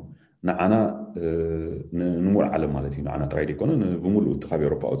ፀኒሖም ንዓና ንሙሉእ ዓለም ማለት እዩ ንዓና ጥራይ ደይኮነ ብሙሉእ እቲ ካብ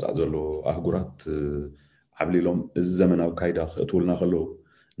ኤውሮጳ ወፃእ ዘሎ ኣህጉራት ዓብሊሎም እዚ ዘመናዊ ካይዳ ክእትውልና ከለዉ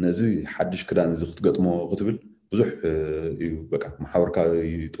ነዚ ሓድሽ ክዳን እዚ ክትገጥሞ ክትብል ብዙሕ እዩ በቃ ማሕበርካ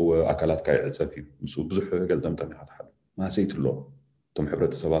ይጥወ ኣካላትካ ይዕፀፍ እዩ ምስኡ ብዙሕ ገልጠምጠም ኢኻ ትሓልፍ ማሰይቲ ኣሎ እቶም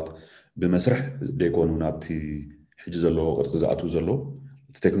ሕብረተሰባት ብመስርሕ ደይኮኑ ናብቲ ሕጂ ዘለዎ ቅርፂ ዝኣትው ዘሎ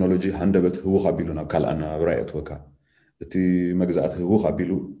እቲ ቴክኖሎጂ ሃንደበት ህውኽ ኣቢሉ ናብ ካልእ ኣነባብራ የእትወካ እቲ መግዛእቲ ህውኽ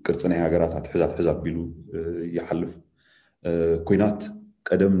ኣቢሉ ቅርፂ ናይ ሃገራት ኣትሕዛት ኣቢሉ ይሓልፍ ኩናት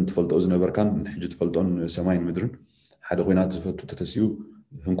قدم تفلطو زنبركان حجي تفلطون سماين مدرن حدا خوينات زفتو تتسيو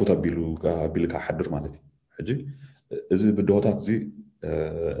هنكو تبيلو بيلك حدر مالتي حجي إذا بدوتات زي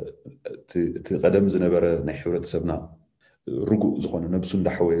تقدم زنبرة نحورة سبنا رجوع زخون نبسون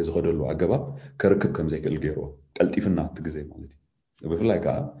دحوي زخدلو عجبا كركب كم زي الجيرو قلت إفنا تجزي مالتي بفلا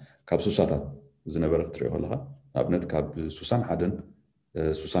كاب سوساتات زنبرة تريه لها أبنت كاب سوسان حدن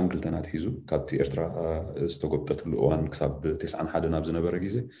سوسان كلتنا تحيزو كابتي إرترا استوقبت الأوان كسب 9 حدن أب زنبرة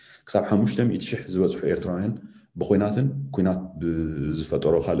جيزة كسب حمشتم يتشح زواج إرتراين بخويناتن كوينات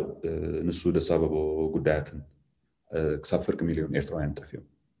بزفتورو خالق نسود السبب وجداتن كسب فرق مليون إرتراين تفيهم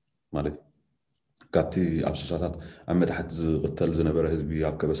مالتي كابتي أبسوساتات أما تحت قتل زنبرة هزبي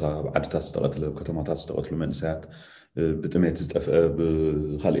أب كبسا عدتات استقتل كتماتات استقتل من ساعات بتميت تستفق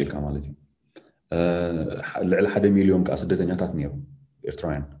بخالق الكمالتي لعل 1 مليون كأسدتنياتات نيرو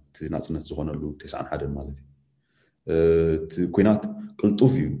إرتراين تناصنت زغونلو 9 حدا مالتي كوينات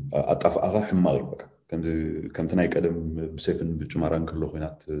قلطوفيو أطفأغا حماغي بقى كم تناي قدم بسيفن بجماران كله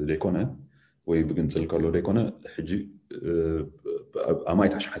كوينات ليكونه ወይ بقنصل كله ليكونه حجي أما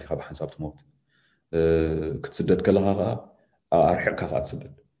يتحشحتي خاب حساب تموت كتسدد كلها أرحقك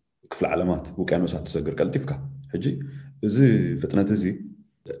تسدد كفل علامات وكانوسات تسجر قلتيفكا حجي زي فتنه زي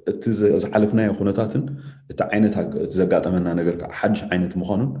حلفنا يا خونتاتن تعينت تزقاطمنا ነገር حدش عينت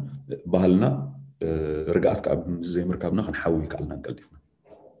مخانون ባህልና رجعت كاب زي مركبنا خنحوي قالنا قلتيفنا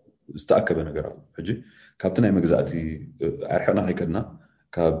استاكد ነገር አለ ሕጂ ካብትና መግዛእቲ አርحنا ኸይከድና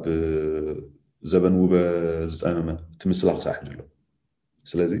ካብ ዘበን ውበ ዝጸመመ ትምስላኽ ሳሕጅሎ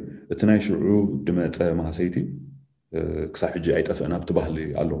ስለዚህ እቲ ናይ ሽዑ ድመጸ ማሰይቲ ክሳብ ሕጂ ኣይጠፍአና ብትባህሊ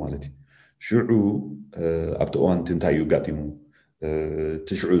ኣሎ ማለት እዩ ሽዑ ኣብቲ እዋን እንታይ እዩ ጋጢሙ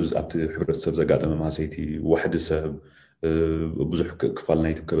تشعر أبت حبرة سب زقات أمام سيتي واحد سب بزح كفال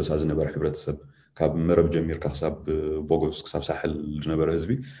نايت كبس هذا نبر حبرة سب كاب مرب جمير كحساب بوجوس كحساب ساحل جنبر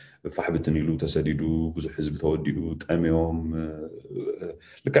حزبي فحبتني له تسديدو بزح حزب توديو تأميهم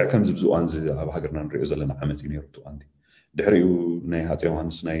لك كم زبزو أنز أبغى حجرنا نريز لنا عمتين يرتو عندي دحريو ناي هاتي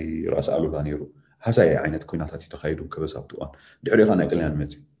وانس ناي رأس ألو لانيرو هساي عينت كوينات هاتي تخيلوا كبس أبتوان دحريو خان نايتليان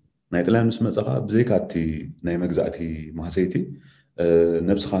متي نايتليان مسمى زخا بزيكاتي ناي مجزاتي مهسيتي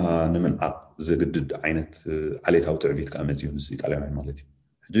نفسها نمنع زجدد عينت عليه أو تعبيت كأمتي مس إيطاليا مالتي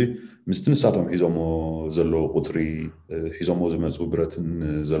حجي مستنساتهم حيزمو زلو قطري حيزمو زمزو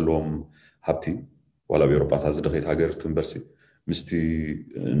برتن زلوم هبتي ولا بيوروبات هذا دخيت هاجر تنبرسي مستي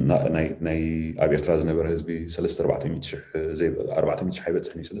ناي أبي اعتراض نبر حزبي 3-400 شح زي 400 شح حيبت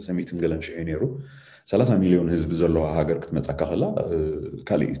سني 300 مليون شحينيرو 3 مليون حزب زلو هاجر كنت متأكد خلا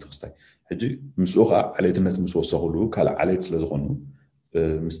كالي تخستاي حجي مسوخة عليتنا مسوسخلو كلا عليت لزغنو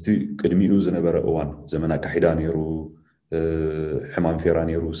مستي قدميو زنبر اوان زمنا كحيدان يرو حمام فيران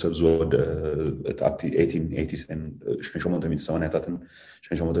يرو سبزود تابتي 1880 شنشومونتو 1880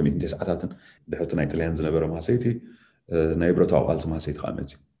 شنشومونتو 1990 دحوتنا ايطاليان زنبر ماسيتي نايبرتو عقالت ماسيت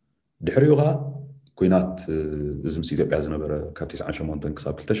خامتي دحريوغا كوينات زمس ኢትዮጵያ ዝነበረ ካብ 98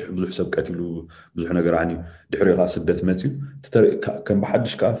 ክሳብ 2000 ብዙሕ ሰብ ቀቲሉ ብዙሕ ነገር عني ድሕሪኻ ስደት መፅዩ ከም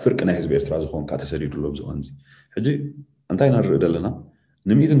በሓድሽ ካ ፍርቅ ናይ ህዝቢ ኤርትራ ዝኸውን ካ ተሰዲድሎ ብዝኾንዚ ሕጂ እንታይ ንርኢ ዘለና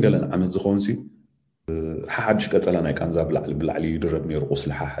ንምኢትን ገለን ዓመት ዝኾንሲ ሓድሽ ቀፀላ ናይ ቃንዛ ብላዕሊ ይድረብ ነይሩ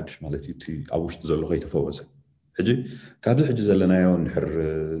ቁስሊ ሓድሽ ማለት እዩ እቲ ኣብ ውሽጢ ዘሎ ከይተፈወሰ ሕጂ ካብዚ ሕጂ ዘለናዮ ንሕር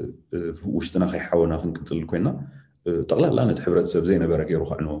ውሽጥና ከይሓወና ክንቅፅል ኮይና ጠቕላላ ነቲ ሕብረተሰብ ዘይነበረ ገይሩ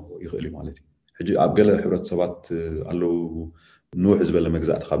ክዕኖ ይኽእል እዩ ማለት እዩ ሕጂ ኣብ ገለ ሕብረተሰባት ኣለው ንውሕ ዝበለ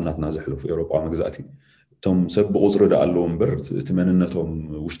መግዛእቲ ካብናትና ዘሕልፉ ኤውሮጳ መግዛእቲ እቶም ሰብ ብቁፅሪ ዳ ኣለው እምበር እቲ መንነቶም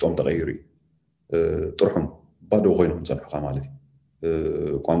ውሽጦም ተቐይሩ ጥርሑም ባዶ ኮይኖም ፀንሑኻ ማለት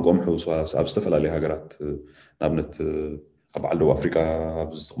እዩ ቋንቋም ሕውስዋስ ኣብ ዝተፈላለዩ ሃገራት ንኣብነት ኣብ ዓለቡ ኣፍሪቃ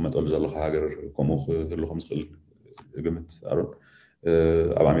ኣብ ዝቕመጠሉ ዘለካ ሃገር ከምኡ ክህልኩም ዝኽእል ግምት ኣሮን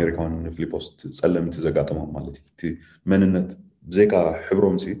ኣብ ኣሜሪካን ፊሊጶስ ፀለምቲ ዘጋጠሞም ማለት እዩ እቲ መንነት ብዘይካ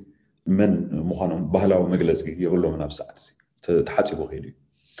ሕብሮም ሲ من مخانم بهلاو مجلسي يقول لهم نفس ساعات تحاسبوا خيلي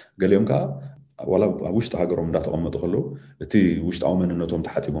قال لهم كا ولا وش تهاجرهم دات أمة خلوا تي وش تعمل إنهم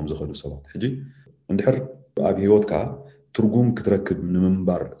تحاسبهم زخلوا سبات حجي عندحر أبي هوت كا ترجم كتركب من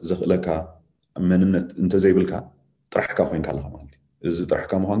منبر زخلك من أنت زي بالكا ترحكا وين كلها مالتي إذا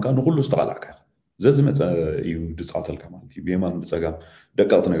ترحكا مهان كا نقول له استغلك زازمت يدسعت الكمالتي بيمان بتسجع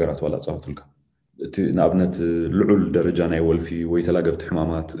دقات نجارات ولا تصعت الكا نابنت لعل درجة نايول في ويتلاقبت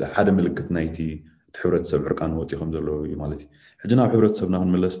حمامات حدا ملكت نايتي تحورت سبع كان وقتي خمس دولار مالتي حجنا بحورت سبنا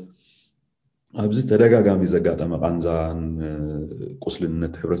نملس أبزت تلاقى قامي زقات أما قانزان قصل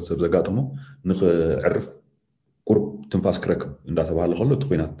النت حورت سب زقاتمو نخ عرف قرب تنفاس كركب إن داتا بحال خلو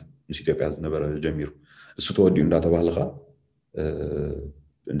تخوينات نسيت يبيعز نبر جميل السطودي إن داتا بحال خا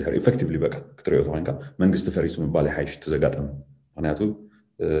إن ده effectively بقى كتريو طبعاً كا من قست فريسو مبالي حيش تزقاتم معناته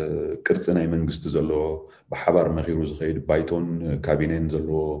ቅርጽ ናይ መንግስቲ ዘለዎ ብሓባር መኺሩ ዝኸይድ ባይቶን ካቢኔን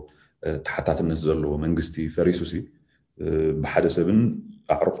ዘለዎ ተሓታትነት ዘለዎ መንግስቲ ፈሪሱሲ ብሓደ ሰብን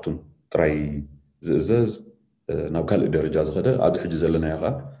ኣዕሩኽቱን ጥራይ ዝእዘዝ ናብ ካልእ ደረጃ ዝኸደ ኣብዚ ሕጂ ዘለናዮ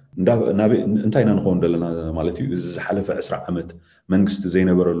ኸ እንታይ ኢና ንኸውን ዘለና ማለት እዩ እዚ ዝሓለፈ 20 ዓመት መንግስቲ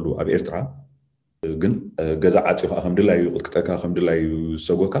ዘይነበረሉ ኣብ ኤርትራ ግን ገዛ ዓፂኻ ከም ድላዩ ቅጥቅጠካ ከም ድላዩ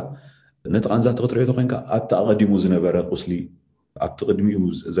ዝሰጎካ ነቲ ቃንዛ ክትሪኦ ተኮይንካ ኣብቲ ኣቐዲሙ ዝነበረ ቁስሊ ኣብቲ ቅድሚኡ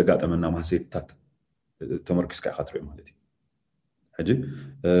ዘጋጠመና ማህሰይትታት ተመርኪስካ ኢኻ ትሪኦ ማለት እዩ ሕጂ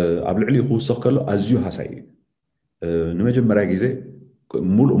ኣብ ልዕሊ ክውስኽ ከሎ ኣዝዩ ሃሳይ እዩ ንመጀመርያ ግዜ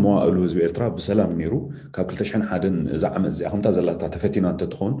ሙሉእ መዋእሉ ህዝቢ ኤርትራ ብሰላም ነይሩ ካብ 2001 እዛ ዓመት እዚኣ ከምታ ዘላታ ተፈቲና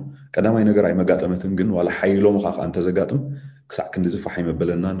እንተትኾን ቀዳማይ ነገር ኣይመጋጠመትን ግን ዋላ ሓይሎም ኸ እንተዘጋጥም ክሳዕ ክንዲ ዝፋሕ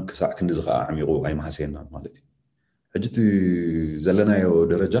ኣይመበለናን ክሳዕ ክንዲ ዝኸዓ ዓሚቑ ኣይመሃሰየናን ማለት እዩ ሕጂ እቲ ዘለናዮ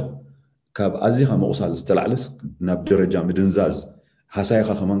ደረጃ ካብ ኣዝኻ ምቑሳል ዝተላዕለስ ናብ ደረጃ ምድንዛዝ ሃሳይኻ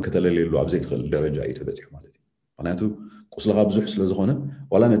ከመን ከተለለየሉ ኣብ ዘይትኽእል ደረጃ እዩ ተበፂሑ ማለት እዩ ምክንያቱ ቁስልኻ ብዙሕ ስለ ዝኾነ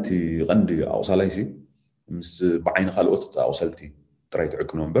ዋላ ነቲ ቀንዲ ኣቑሳላይሲ ምስ ብዓይኒ ካልኦት ኣቑሰልቲ ጥራይ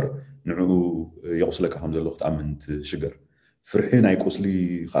ትዕክኖ እምበር ንዕኡ የቑስለካ ከም ዘሎ ክትኣምን ትሽገር ፍርሒ ናይ ቁስሊ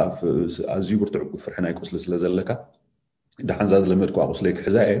ኣዝዩ ብርቱዕ ፍርሒ ናይ ቁስሊ ስለ ዘለካ ድሓንዛ ዝለመድኩ ቁስለይ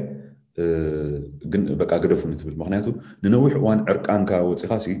ክሕዛኤ ግን በቃ ገደፉኒ ትብል ምክንያቱ ንነዊሕ እዋን ዕርቃንካ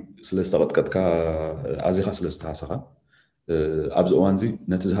ወፂኻ ስለ ዝተቐጥቀጥካ ኣዚኻ ስለ ዝተሃሰኻ ኣብዚ እዋን እዚ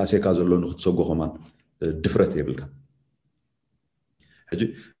ነቲ ዝሃሰካ ዘሎ ንክትሰጎ ኸማን ድፍረት የብልካ ሕጂ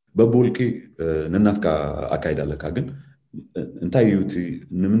በብውልቂ ነናትካ ኣካይድ ኣለካ ግን እንታይ እዩ እቲ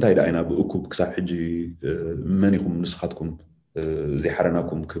ንምንታይ ዳ ኢና ብእኩብ ክሳብ ሕጂ መን ኢኹም ንስኻትኩም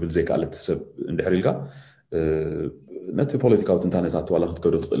ዘይሓረናኩም ክብል ዘይከኣለት ሰብ እንድሕር ኢልካ ነቲ ፖለቲካዊ ትንታነታት ዋላ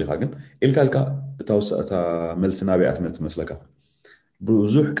ክትከዶ ትኽእል ኢኻ ግን ኢልካ እታ መልሲ ናብያ ትመጽእ መስለካ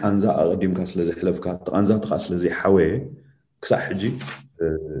ብዙሕ ቃንዛ ኣቐዲምካ ስለ ዘሕለፍካ ቃንዛ ትኻ ስለ ዘይሓወየ ክሳብ ሕጂ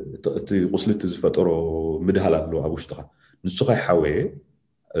እቲ ቁስልቲ ዝፈጠሮ ምድሃል ኣሎ ኣብ ውሽጥኻ ንሱ ኸ ይሓወየ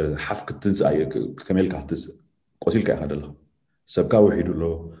ሓፍ ክትንስእ ከመልካ ክትንስእ ቆሲልካ ኢኻ ዘለኻ ሰብካ ውሒዱ ኣሎ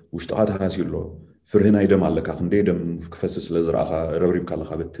ውሽጥኻ ተሃስዩ ኣሎ ፍርህ ናይ ደም ኣለካ ክንደይ ደም ክፈስስ ስለ ዝረኣኻ ረብሪብካ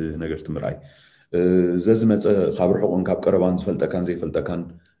ኣለኻ በቲ ነገር ትምርኣይ ዘዝመፀ ካብ ርሑቕን ካብ ቀረባን ዝፈልጠካን ዘይፈልጠካን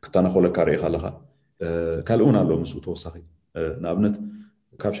ክተናኸለካ ርኢኻ ኣለኻ ካልእ እውን ኣሎ ምስኡ ተወሳኺ ንኣብነት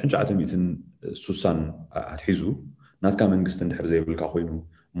ካብ 1960 ኣትሒዙ ናትካ መንግስቲ እንድሕር ዘይብልካ ኮይኑ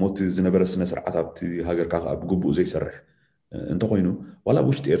ሞት ዝነበረ ስነ ስርዓት ኣብቲ ሃገርካ ኣብ ግቡእ ዘይሰርሕ እንተኮይኑ ዋላ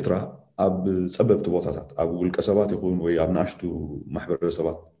ውሽጢ ኤርትራ ኣብ ፀበብቲ ቦታታት ኣብ ውልቀ ሰባት ይኹን ወይ ኣብ ናሽቱ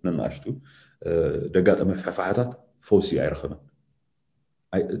ማሕበረሰባት ነናሽቱ ደጋጠመ ፍሕፋሓታት ፈውሲ ኣይረኸበን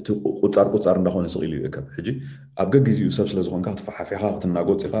ቁፃር እንዳኾነ ስቂሉ ይርከብ ሕጂ ኣብ ገግዚኡ ሰብ ስለ ዝኾንካ ክትፈሓፊኻ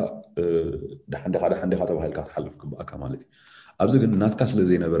ክትናጎፂኻ ዳሓንዲኻ ተባሂልካ ትሓልፍ ግባእካ ማለት እዩ ኣብዚ ግን ናትካ ስለ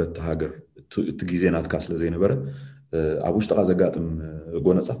ዘይነበረ ሃገር እቲ ግዜ ናትካ ስለ ዘይነበረ ኣብ ውሽጥኻ ዘጋጥም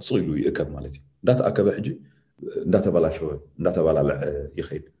ጎነፃት ስቂሉ ይእከብ ማለት እዩ እንዳተኣከበ ሕጂ እንዳተበላሸወ እንዳተበላለዐ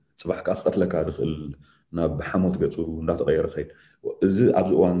ይኸይድ ጽባሕ ከዓ ክቀትለካ ድኽእል ናብ ሓሞት ገጹ እንዳተቀየረ ይኸይድ እዚ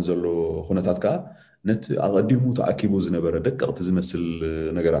ኣብዚ እዋን ዘሎ ኩነታት ከዓ ነቲ ኣቐዲሙ ተኣኪቡ ዝነበረ ደቀቕቲ ዝመስል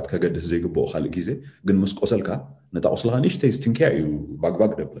ነገራት ከገድስ ዘይግብኦ ካልእ ግዜ ግን ምስ ቆሰልካ ነታ ቁስልኻ ንእሽተይ ዝትንክያ እዩ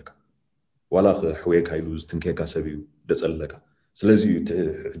ባግባግ ደብለካ ዋላ ሕውየካ ኢሉ ዝትንክየካ ሰብ እዩ ደፀለካ ስለዚ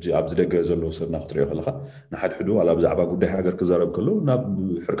ሕጂ ኣብዚ ደገ ዘሎ ሰብና ክትሪኦ ከለካ ንሓድሕዱ ዋላ ብዛዕባ ጉዳይ ሃገር ክዛረብ ከሎ ናብ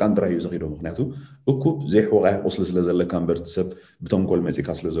ሕርቃን ጥራይ እዩ ዘኺዶ ምክንያቱ እኩብ ዘይሕወቃይ ቁስሊ ስለ ዘለካ እምበርቲ ሰብ ብተንኮል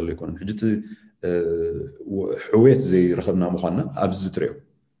መፂካ ስለ ዘሎ ይኮነን ሕጂ እቲ ሕውየት ዘይረኸብና ምዃንና ኣብዚ ትሪኦ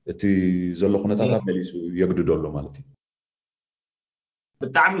እቲ ዘሎ ኩነታት መሊሱ የግድዶ ኣሎ ማለት እዩ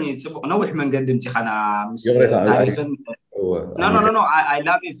ብጣዕሚ ጽቡቕ ነዊሕ መንገዲ ምፂኻና ምስ ታሪኽን ኖ I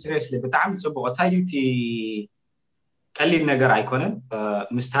love it seriously ብጣዕሚ ጽቡቕ እንታይ እቲ ቀሊል ነገር ኣይኮነን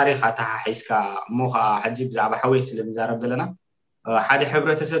ምስ ታሪኽ ኣተሓሒዝካ እሞኻ ሕጂ ብዛዕባ ሕውየት ስለምዛረብ ዘለና ሓደ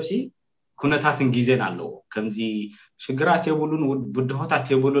ሕብረተሰብሲ ኩነታትን ግዜን ኣለዎ ከምዚ ሽግራት የብሉን ብድሆታት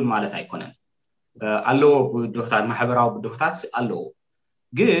የብሉን ማለት ኣይኮነን ኣለዎ ብድሆታት ማሕበራዊ ብድሆታት ኣለዎ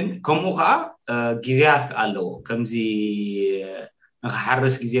ግን ከምኡ ከዓ ግዜያት ኣለዎ ከምዚ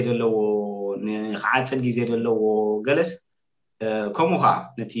ንኽሓርስ ግዜ ዘለዎ ንኽዓፅድ ግዜ ዘለዎ ገለስ ከምኡ ከዓ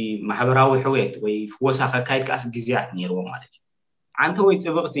ነቲ ማሕበራዊ ሕውየት ወይ ፍወሳ ከካይድካስ ግዜያት ነይርዎ ማለት እዩ ዓንተ ወይ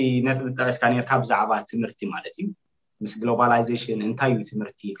ፅብቕቲ ነጥቢ ጠቐስካ ነርካ ብዛዕባ ትምህርቲ ማለት እዩ ምስ ግሎባላይዜሽን እንታይ እዩ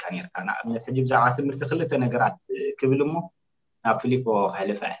ትምህርቲ ኢልካ ነርካ ንኣብነት ሕጂ ብዛዕባ ትምህርቲ ክልተ ነገራት ክብል እሞ ናብ ፊሊፖ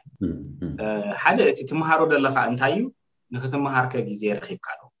ከሕልፈ ሓደ እቲ ትመሃሮ ዘለካ እንታይ እዩ ንክትመሃርከ ግዜ ረኺብካ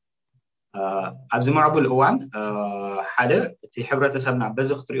ዶ ኣብዚ ማዕቡል እዋን ሓደ እቲ ሕብረተሰብና በዚ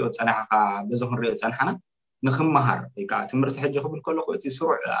ክትሪኦ ፀናሕካ በዚ ክንሪኦ ፀናሕና ንኽመሃር ወይ ከዓ ትምህርቲ ሕጂ ክብል ከለኹ እቲ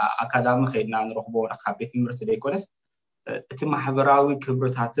ስሩዕ ኣካዳሚ ከይድና ንረኽቦ ካብ ቤት ትምህርቲ ዘይኮነስ እቲ ማሕበራዊ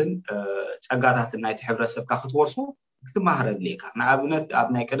ክብርታትን ፀጋታትን ናይቲ ሕብረተሰብካ ክትወርሶ ክትማሃር ለካ ንኣብነት ኣብ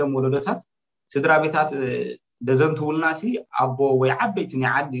ናይ ቀደም ወለዶታት ስድራ ቤታት ደዘንትውልና ሲ ኣቦ ወይ ዓበይቲ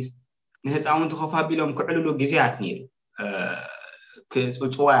ናይ ዓዲስ ንህፃውንቲ ኮፍ ኣቢሎም ክዕልሉ ግዜያት ነይሩ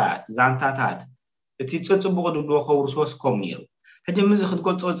ክፅፅዋያት ዛንታታት እቲ ፅቡቅ ድልዎ ከውርሶስኮም ነይሩ ሕጂ ምዝ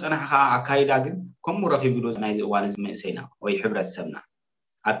ክትገልጾ ዝፀናሕካ ኣካይዳ ግን ከምኡ ረኺቡ ዶ ናይዚ እዋን እዚ መንእሰይና ወይ ሕብረተሰብና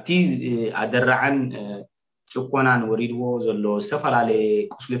ኣብቲ ኣደራዕን ጭቆናን ወሪድዎ ዘሎ ዝተፈላለየ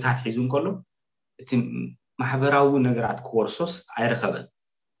ቁስልታት ሒዙ እንከሎ እቲ ማሕበራዊ ነገራት ክወርሶስ ኣይረኸበን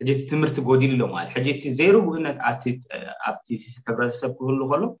ሕጂ እቲ ትምህርቲ ጎዲሉ ሎ ማለት ሕጂ እቲ ዘይርጉእነት ኣብቲ ሕብረተሰብ ክህሉ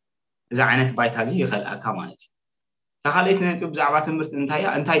ከሎ እዚ ዓይነት ባይታ እዚ ይኸልኣካ ማለት እዩ ተኻልእቲ ነጥብ ብዛዕባ ትምህርቲ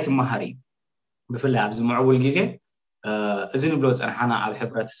እንታይ ትመሃር እዩ ብፍላይ ኣብዚ ምዕቡል ግዜ እዚ ንብሎ ፀናሓና ኣብ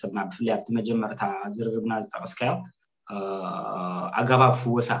ሕብረተሰብና ብፍላይ ኣብቲ መጀመርታ ዝርግብና ዝጠቐስካዮ ኣገባብ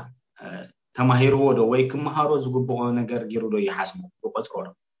ፍወሳ ተማሂርዎ ዶ ወይ ክመሃሮ ዝግብኦ ነገር ገይሩ ዶ ይሓስቡ ብቆፅሮ ዶ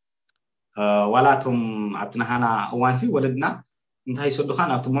ዋላቶም ኣብቲ ናሃና እዋንሲ ወለድና እንታይ ይሰዱኻ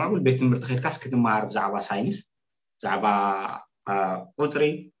ናብቲ ምዕቡል ቤት ትምህርቲ ከድካስ ክትመሃር ብዛዕባ ሳይንስ ብዛዕባ ቁፅሪ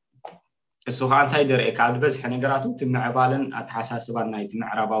እሱ ከዓ እንታይ ደርኤካ ኣብ ዝበዝሐ ነገራቱ እቲ ምዕባልን ኣተሓሳስባን ናይቲ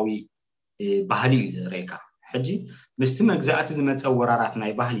ምዕራባዊ ባህሊ እዩ ዘርእየካ ሕጂ ምስቲ መግዛእቲ ዝመፀ ወራራት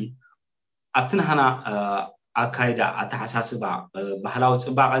ናይ ባህሊ ኣብቲ ናሃና ኣካይዳ ኣተሓሳስባ ባህላዊ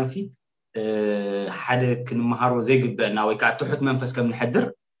ፅባቐንሲ ሓደ ክንመሃሮ ዘይግበአና ወይ ከዓ ትሑት መንፈስ ከም ንሕድር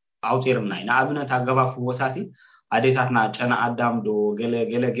ኣውፂርና ኢና ንኣብነት ኣገባብ ፍወሳሲ ኣዴታትና ጨና ኣዳም ዶ ገለ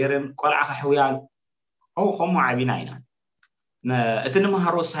ገይረን ቆልዓ ሕውያን ከምኡ ዓቢና ኢና እቲ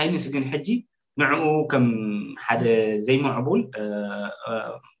ንመሃሮ ሳይንስ ግን ሕጂ ንዕኡ ከም ሓደ ዘይምዕቡል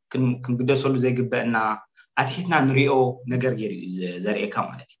ክንግደሰሉ ዘይግበአና ኣትሒትና ንሪኦ ነገር ገይሩ እዩ ዘርእየካ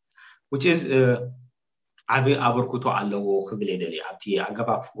ማለት እዩ which is ዓብ ኣበርክቶ ኣለዎ ክብል የደልዩ ኣብቲ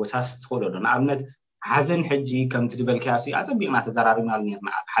ኣገባብ ፍወሳስ ትኽእሎ ዶ ንኣብነት ሓዘን ሕጂ ከምቲ ድበልካዮሲ ኣፀቢቕና ተዘራሪብናሉ ነርና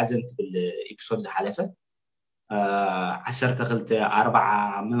ኣብ ሓዘን ትብል ኤፒሶድ ዝሓለፈ 12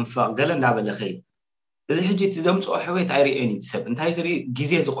 40 መንፈቕ ገለ እንዳበለ ኸይድ እዚ ሕጂ እቲ ዘምፅኦ ሕወት ኣይርአን እዩ ሰብ እንታይ ትርኢ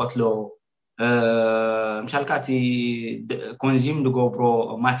ግዜ ዝቆትሎ ምሻልካ እቲ ኮንዚም ዝገብሮ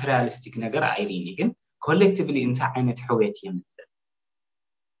ማቴሪያሊስቲክ ነገር ኣይርአኒ ግን ኮሌክቲቭሊ እንታይ ዓይነት ሕወት የምፅእ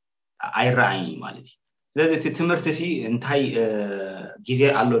ኣይረኣይኒ ማለት እዩ ስለዚ እቲ ትምህርቲ ሲ እንታይ ግዜ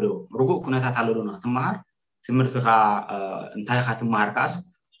ኣሎ ዶ ርጉእ ኩነታት ኣሎ ዶ ንክትመሃር ትምህርትኻ እንታይ ካ ትመሃር ከኣስ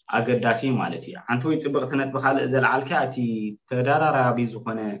ኣገዳሲ ማለት እዩ ሓንቲ ወይ ፅብቕቲ ነጥቢ ካልእ ዘለዓልካ እቲ ተደራራቢ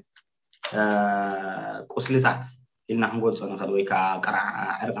ዝኾነ ቁስልታት ኢልና ክንገልፆ ንኽእል ወይ ከዓ ቅርዓ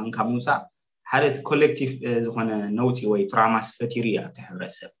ዕርቃንካ ምውፃእ ሓደ እቲ ኮሌክቲቭ ዝኾነ ነውፂ ወይ ትራማስ ፈጢሩ እያ እቲ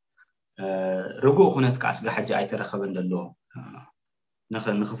ሕብረተሰብ ርጉእ ኩነት ከኣስ ጋሕጂ ኣይተረኸበን ዘሎ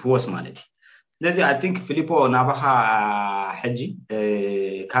ንኽፍወስ ማለት እዩ ስለዚ ኣይ ቲንክ ፊሊፖ ናባኻ ሕጂ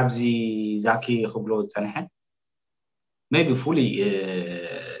ካብዚ ዛኪ ክብሎ ዝፀንሐ ሜቢ ፍሉይ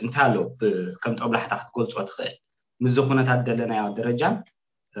እንታይ ኣሎ ከም ጠብላሕታ ክትገልፆ ትኽእል ምዝ ኩነታት ዘለናዮ ደረጃን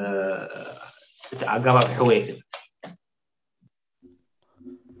እቲ ኣገባብ ሕወትን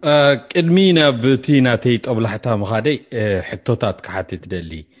ቅድሚ ናብቲ ናተይ ጠብላሕታ ምኻደይ ሕቶታት ክሓትት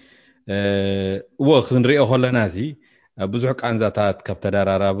ደሊ ክንሪኦ ከለና ሲ ብዙሕ ቃንዛታት ካብ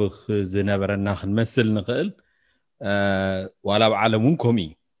ተደራራቢ ዝነበረና ክንመስል ንኽእል ዋላ ብዓለም እውን ከምኡ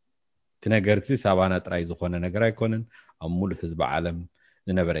እቲ ነገርቲ ሳባና ጥራይ ዝኾነ ነገር ኣይኮነን ኣብ ሙሉእ ህዝቢ ዓለም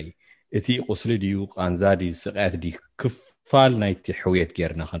ዝነበረ እዩ እቲ ቁስሊ ድዩ ቃንዛ ድዩ ስቃያት ድዩ ክፋል ናይቲ ሕውየት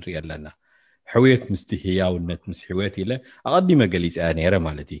ጌርና ክንሪኦ ኣለና ሕውየት ምስቲ ህያውነት ምስ ሕውየት ኢለ ኣቐዲመ ገሊፀያ ነይረ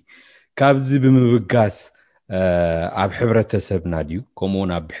ማለት እዩ ካብዚ ብምብጋስ ኣብ ሕብረተሰብና ድዩ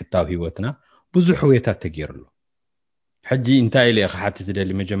ከምኡውን ኣብ ብሕታዊ ህይወትና ብዙሕ ሕውየታት ተገይሩሉ ሕጂ እንታይ ኢለ ክሓትት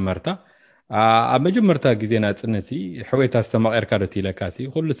ደሊ መጀመርታ ኣብ መጀመርታ ግዜና ፅነሲ ሕውየታት ዝተማቐርካ ዶ ትኢለካሲ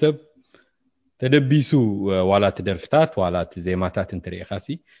ኩሉ ሰብ ተደቢሱ ዋላ እቲ ደርፍታት ዋላ እቲ ዜማታት እንትሪኢኻሲ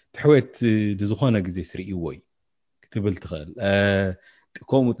ትሕወት ዝኾነ ግዜ ስርኢዎ እዩ ክትብል ትኽእል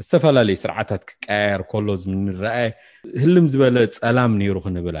ከምኡ ዝተፈላለዩ ስርዓታት ክቀያየር ከሎ ዝንረአየ ህልም ዝበለ ፀላም ነይሩ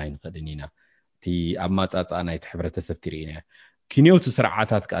ክንብል ኣይንኽእልን ኢና እቲ ኣብ ማፃፃ ናይቲ ሕብረተሰብ ትርኢና ክንዮቱ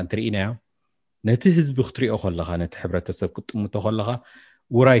ስርዓታት ከዓ እንትርኢናዮ ነቲ ህዝቢ ክትሪኦ ከለኻ ነቲ ሕብረተሰብ ክትጥምቶ ከለኻ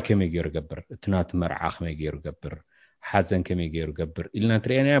ውራይ ከመይ ገይሩ ገብር እቲ ናቱ መርዓ ከመይ ገይሩ ገብር ሓዘን ከመይ ገይሩ ገብር ኢልና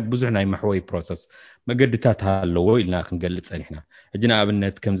ትርኢና ብዙሕ ናይ መሕወይ ፕሮሰስ መገድታት ኣለዎ ኢልና ክንገልፅ ፀኒሕና ሕጂ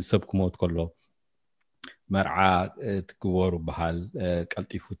ንኣብነት ከምዚ ሰብ ክሞት ከሎ መርዓ ትግበሩ በሃል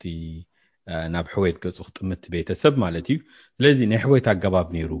ቀልጢፉቲ ናብ ሕወት ገፁ ክጥምት ቤተሰብ ማለት እዩ ስለዚ ናይ ሕወት ኣገባብ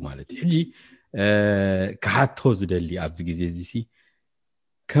ነይሩ ማለት እዩ ሕጂ ክሓቶ ዝደሊ ኣብዚ ግዜ እዚ ሲ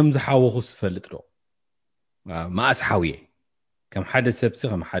ከም ዝሓወኹ ዝፈልጥ ዶ ማእስ ሓውየ ከም ሓደ ሰብሲ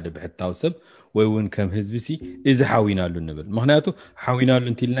ከም ሓደ ብሕታዊ ሰብ ወይ እውን ከም ህዝቢ ሲ እዚ ሓዊናሉ ንብል ምክንያቱ ሓዊናሉ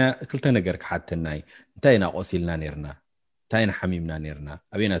እንቲልና ክልተ ነገር ክሓተናይ እንታይ ኢና ቆሲልና ነርና እንታይ ኢና ሓሚምና ነርና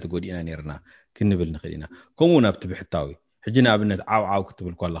ኣበይና ተጎዲእና ነርና كنبل نخلينا كمون بتبحتاوي حجنا أبنت عاو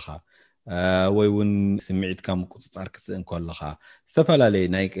كتبل كلها ወይ እውን ስምዒትካ ምቁፅፃር ክስእን ከለኻ ዝተፈላለዩ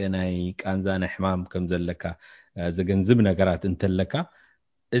ናይ ቃንዛን ሕማም ከም ዘለካ ዘገንዝብ ነገራት እንተለካ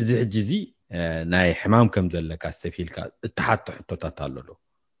እዚ ሕጂ እዚ ናይ ሕማም ከም ዘለካ ዝተፊልካ እተሓቶ ሕቶታት ኣለሎ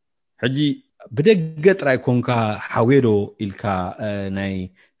ሕጂ ብደገ ጥራይ ኮንካ ሓዌዶ ኢልካ ናይ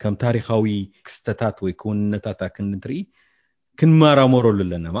ከም ታሪኻዊ ክስተታት ወይ ክውንነታት ክንትርኢ ክንመራመረሉ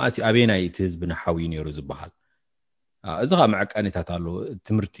ኣለና ማእሲ ኣበናይ እቲ ህዝብና ሓዊ ነይሩ ዝበሃል እዚ ጋ معቀኔታት አሉ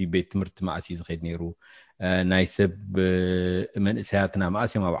ትምርቲ ቤት ትምርቲ ማእሲ ዝኸድ ነይሩ ናይ ሰብ መንእሰያትና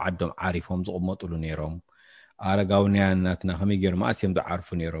ማእሲም ኣብ ዓዶም ዓሪፎም ዝቕመጡሉ ነይሮም ኣረጋውያናትና ከመይ ገይሩ ማእሲም ዝዓርፉ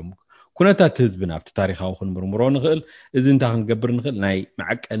ነይሮም ኩነታት ህዝብና ኣብቲ ታሪኻዊ ክንምርምሮ ንኽእል እዚ እንታይ ክንገብር ንኽእል ናይ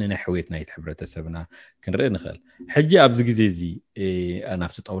معቀኔ ናይ ሕውየት ናይ ሕብረተሰብና ክንርኢ ንኽእል ሕጂ ኣብዚ ግዜ እዚ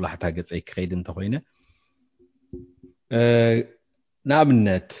ናብቲ ጠውላሕታ ገፀይ ክኸይድ እንተኮይነ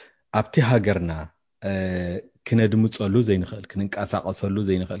ንኣብነት ኣብቲ ሃገርና كندمصلو زين خل كننقاسقسلو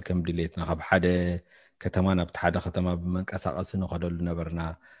زين خل كم دليتنا خب حدا ከተማ ናብቲ ሓደ ከተማ ብመንቀሳቀስ ንኸደሉ ነበርና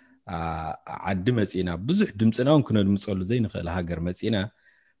ዓዲ መጺና ብዙሕ ድምጽናውን ክነድምጸሉ ዘይንኽእል ሃገር መጺና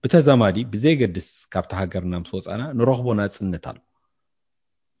ብተዛማዲ ብዘይገድስ ካብቲ ሃገርና ምስ ወጻና ንረኽቦ ናጽነት ኣሎ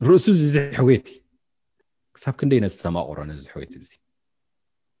ርእሱ እዚ ሕውየት ክሳብ ክንደይ ነስተማቕሮ ነዚ ሕውየት እዚ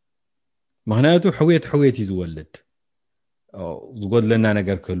ምክንያቱ ሕውየት እዩ ዝወልድ ዝጎድለና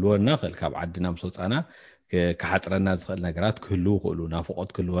ነገር ክህልወና ክእል ካብ ዓድና ምስ ወጻና كحطرنا زخل نجارات كله قولوا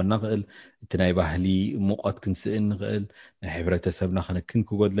نافقات كله ونقل تناي بحلي موقت كنسئن نقل نحبرة سبنا خنا كن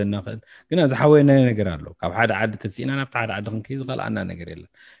كجود لنا نقل قلنا زحوينا نجار له كاب حدا عد تسينا نبت حدا عد خن كيز قال عنا نجار له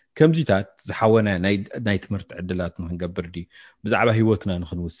كم جيتات زحوينا نايت مرت عدلات نقبر دي بزعبه هيوتنا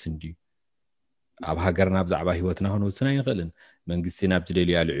نخلوسن دي أب هاجرنا بزعبه هيوتنا هنوسنا ينقلن من قصينا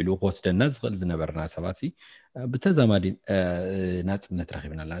بتدلي على العلو قصد الناس قل زنبرنا سباسي بتزامدي ناس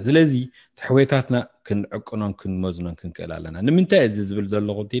نترخبنا لا زلازي تحويتاتنا كن عقنون كن مزنون كن كلالنا نمنتاي زبل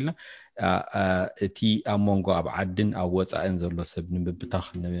زلو قلتينا تي امونغو ابعدن او وصاين زلو سب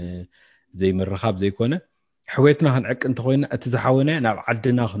نبتاخن زي مرخاب زي كونه حويتنا هنعق انت خوينا اتزحونا ناب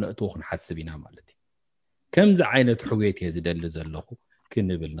عدنا خنقتو خنحسبينا مالتي كم ز عينت حويت يزدل زلو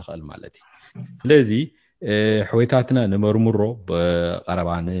كنبل نخل مالتي لذي حويتاتنا نمرمرو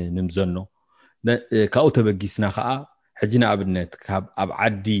بقربان نمزنو كاو تبغيسنا خا حجنا ابنت كاب اب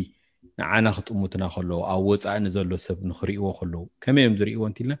عدي نعنا خطمتنا خلو او وصاين زلو سب نخريو خلو كميم زريو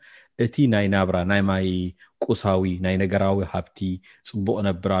انتلنا اتي ناي نابرا ناي ماي قوساوي ناي نغراوي حبتي صبو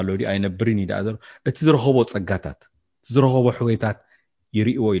نبرالو دي اي نبرني دازر اتي زرخبو صغاتات زرخبو حويتات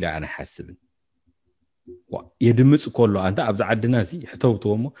يريو الى انا حاسبن يدمص كله انت ابز عدنا سي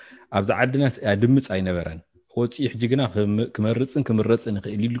حتوتومو ابز عدنا يدمص اي نبرن وصي حجينا كمرصن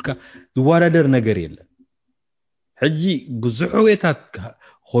خيليلكا زوارادر ነገር የለን ሕጂ ብዙሕ ሕውየታት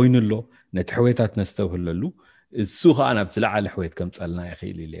ኮይኑሎ ነቲ ሕውየታት ነስተውህለሉ እሱ ከዓ ናብ ዝለዓለ ሕውየት ከም ጸልና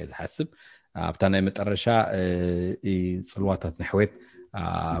ይኽእል ኢለ ዝሓስብ ኣብታ ናይ መጨረሻ ጽልዋታት ናይ ሕውየት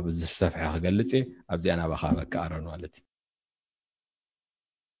ብዙሕ ሰፍሐ ክገልጽ ኣብዚኣና ባኻበካ ኣረን ማለት እዩ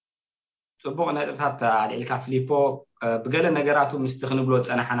ጽቡቕ ነጥብታት ኣልዒልካ ፊሊፖ ብገለ ነገራቱ ምስቲ ክንብሎ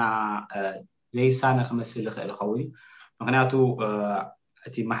ጸናሕና ዘይሳነ ክመስል ይኽእል ኸውን ምክንያቱ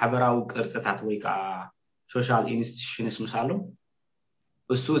እቲ ማሕበራዊ ቅርጽታት ወይ ከዓ ሶሻል ኢንስቲትዩሽንስ ምሳሉ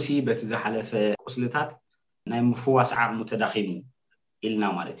እሱ ሲ በቲ ዝሓለፈ ቁስልታት ናይ ምፍዋስ ዓቕሙ ተዳኺሙ ኢልና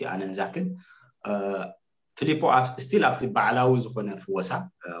ማለት እዩ ኣነ ንዛክል ፊሊፖ ስቲል ኣብቲ በዓላዊ ዝኾነ ፍወሳ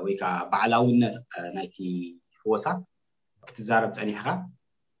ወይ ከዓ በዓላውነት ናይቲ ፍወሳ ክትዛረብ ጸኒሕካ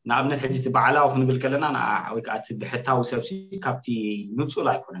ንኣብነት ሕጂ እቲ በዓላዊ ክንብል ከለና ወይ ከዓ እቲ ብሕታዊ ሰብሲ ካብቲ ንጹል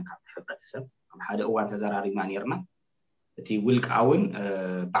ኣይኮነን ካብቲ ሕብረተሰብ ኣብ ሓደ እዋን ተዘራሪብና ነርና እቲ ውልቃውን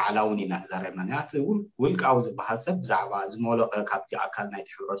በዓላውን ኢና ተዛሪብና ነርና እቲ ውልቃዊ ዝበሃል ሰብ ብዛዕባ ዝመለቐ ካብቲ ኣካል ናይቲ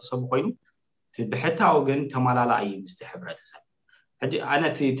ሕብረተሰብ ኮይኑ እቲ ብሕታዊ ግን ተመላላኢ ምስቲ ሕብረተሰብ ሕጂ ኣነ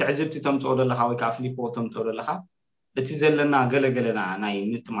እቲ ትዕዝብቲ ተምፅኦ ዘለካ ወይ ከዓ ፊሊፖ ተምፅኦ ዘለካ እቲ ዘለና ገለገለና ናይ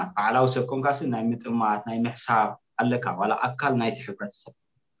ምጥማት በዓላዊ ሰብ ኮንካስ ናይ ምጥማት ናይ ምሕሳብ ኣለካ ዋላ ኣካል ናይቲ ሕብረተሰብ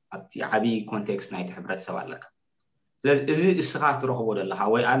ኣብቲ ዓብይ ኮንቴክስት ናይቲ ሕብረተሰብ ኣለካ ስለዚ እዚ እስኻ ዝረኽቦ ዘለካ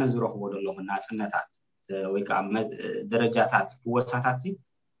ወይ ኣነ ዝረኽቦ ዘለኹ ናጽነታት ወይ ከዓ ደረጃታት ፍወሳታት ሲ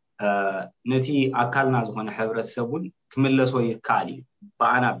ነቲ ኣካልና ዝኾነ ሕብረተሰቡን ክምለሶ ይከኣል እዩ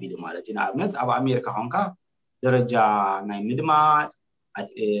ብኣና ኣቢሉ ማለት እዩ ንኣብነት ኣብ ኣሜሪካ ኮንካ ደረጃ ናይ ምድማፅ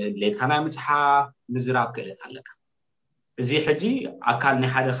ሌትካ ናይ ምፅሓፍ ምዝራብ ክእለት ኣለካ እዚ ሕጂ ኣካል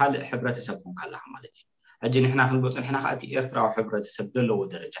ናይ ሓደ ካልእ ሕብረተሰብ ኮንካ ኣለካ ማለት እዩ ሕጂ ንሕና ክንብሎ ፀኒሕና ከዓ እቲ ኤርትራዊ ሕብረተሰብ ዘለዎ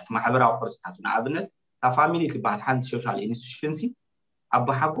ደረጃት ማሕበራዊ ቅርፅታት ንኣብነት እታ ፋሚሊ ትበሃል ሓንቲ ሶሻል ኢንስቲትዩሽንሲ ኣባ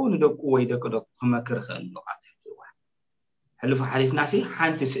ሓጎ ንደቁ ወይ ደቂ ክመክር ክእል ኣሎ ኣብ ትሕቲ እዋን ሕልፉ ሓሊፍና ሲ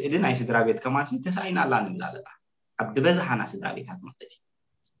ሓንቲ ስእሊ ናይ ስድራ ቤት ከማሲ ተሳኢና ኣላ ንብል ኣለና ኣብ ዝበዝሓና ስድራ ቤታት ማለት እዩ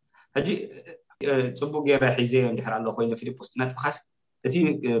ሕጂ ጽቡቅ ገይረ ሒዜ እንድሕር ኣሎ ኮይኑ ፊሊጶስ ነጥብኻስ እቲ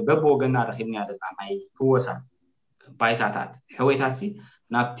በብወገና ረኺብና ደና ናይ ህወሳ ባይታታት ሕወይታት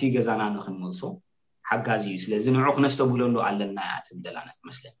ናብቲ ገዛና ንኽንመልሶ ሓጋዚ እዩ ስለዚ ንዑ ክነስተብህለሉ ኣለና እያ ትብለና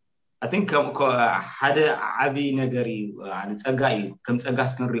ትመስለኒ I think ሓደ ዓቢ ነገር እዩ ኣነ ጸጋ እዩ ከም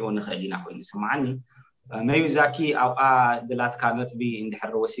ጸጋስ ክንሪኦ ንኽእል ኢና ኮይኑ ስምዓኒ maybe ዛኪ ኣብኣ ድላትካ ነጥቢ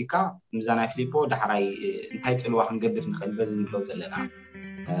እንድሕር ወሲካ ምዛናይ ፊሊፖ ዳሕራይ እንታይ ጽልዋ ክንገድፍ ንኽእል በዚ ንብሎ ዘለና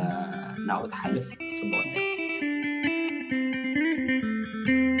ናብኡ ተሓልፍ ጽቡቕ ነይሩ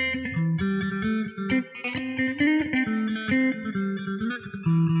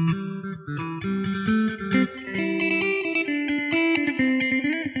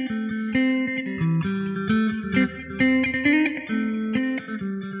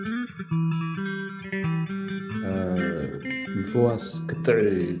فواس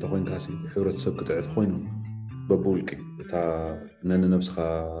كتعي تخوين كاسي حورة سب كتعي تخوين ببولكي تا نن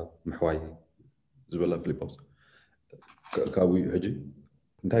نفسها محواي زبالة فليبوس كاوي حجي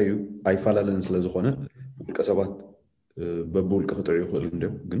انتايو اي فالا لنسلا زخونة الكسبات ببولك كتعي خلال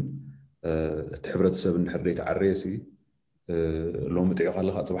ندم قن تحبرة سب نحريت عريسي لو متعي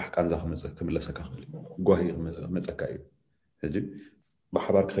خالها صباح كان زاخ مزا كملا سكا خلي قواهي مزا كايو حجي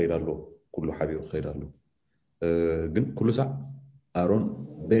بحبارك خير الله كله حبير خير الله ግን ኩሉ ሰዓት ኣሮን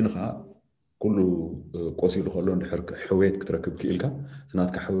በይንኻ ኩሉ ቆሲሉ ከሎ እንድሕር ሕውየት ክትረክብ ክኢልካ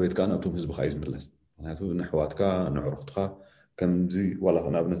ስናትካ ሕውየትካ ናብቶም ህዝብኻ እዩ ዝምለስ ምክንያቱ ንሕዋትካ ንዕሩኽትካ ከምዚ ዋላ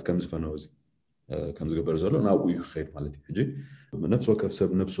ንኣብነት ከም ዝፈነው እዚ ከም ዝገበር ዘሎ ናብኡ እዩ ክኸይድ ማለት እዩ ሕጂ ነፍሲ ወከፍ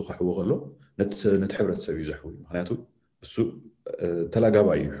ሰብ ነፍሱ ክሕዎ ከሎ ነቲ ሕብረተሰብ እዩ ዘሕዊ ምክንያቱ እሱ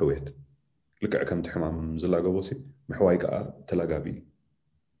ተላጋባይ እዩ ሕውየት ልክዕ ከምቲ ሕማም ዝላገቦ ሲ ምሕዋይ ከዓ ተላጋቢ እዩ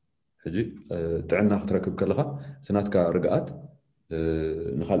حجي تعنا خطركب كلها سناتك رجعت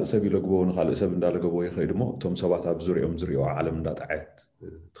نخال سبي لجبو نخال سبي ندال لجبو يخيدمو توم سبعة بزوريهم زوريو عالم دات عيت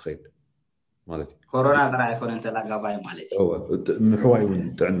تخيل مالتي كورونا ترى يكون انت لا قباي مالتي هو محواي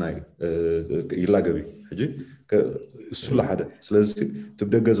وين تعنا يلا قبي حجي السلة حدا سلازتي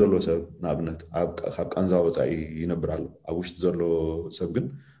تبدأ جزلو سب نابنت خاب كأنزا وزعي ينبرالو أوش تزرلو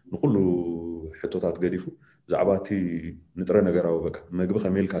سبجن نقوله حتوتات قديفو زعباتي نترى نجارو بك ما جب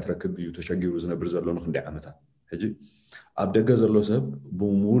خميل كاتركب يتشجعوا زنبر زلون خندي عمتها حجي أبدأ جزلو سب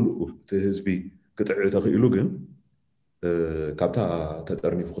بمول تهزبي قطع تخيلو جن كابتا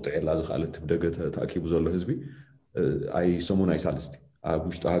تترني في قطع لازق على تبدأ تأكيد زلو هزبي أي سمون أي سالستي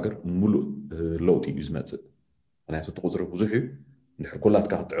أبوش تهاجر مول لوتي بيزمت أنا تتقصر بزحي نحكولات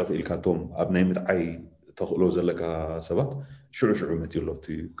كقطع الكاتوم أبناء متعي تخلو زلك سبات شو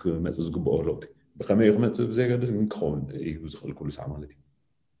متيلوتي كمتز جبوا لوتي بخمي يخمت زي قدس نكون يوزخل كل ساعة مالتي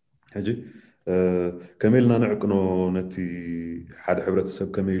هجي كميلنا نعقنو نتي حد حبرة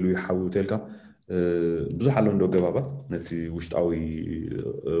السب كميلو يحاول تلك بزح لون دو جوابات نتي وشتاوي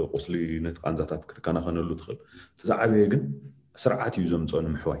قصلي نت قنزاتات كان خنلو دخل تزعبي يجن سرعات يوزم تصون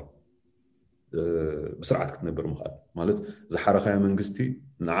محواي بسرعة كتنبر مخال مالت زحرخا منجستي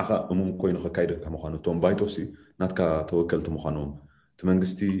نعخا أمم كوين خكايد مخانو توم بايتوسي ناتكا توكلت مخانوم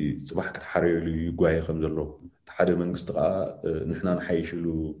تمنجستي صباح كتحريلو يقواي خمزلو تحد منجست قا نحنا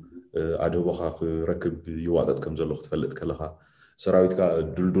نحيشلو أدوبخا ركب يوادت كمزلو تفلت كلها سراويتك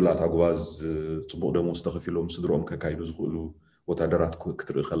دلدولات عقواز صبوق دمو استخفيلو مصدروم كايدو زخولو وتعدرات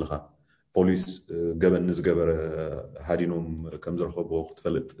كتر خلها بوليس قبل نزقبر هادينوم كمزرخبو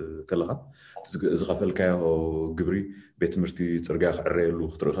تفلت كلها زغفل كايو قبري بيت مرتي ترقاخ عريلو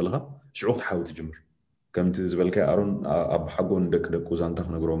خطر خلها شعوق تحاول تجمر كم تزبلك أرون أب حقون دك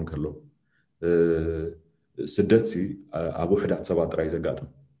وزانتخ نجروم كله سدتي أبو حد سبعة رأي زقاتم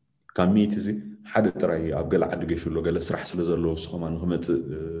كان ميتزي حد ترى أبقى عد جيش له قال سرح سلزلو سخمان خمت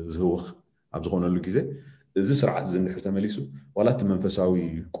زهوخ أبزخون له كذا زي سرعة زين حتمليسو ولا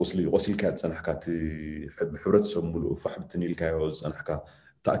تمنفساوي قصلي كات أنا حكات بحرة سمولو فحبتني الكايوز أنا حكا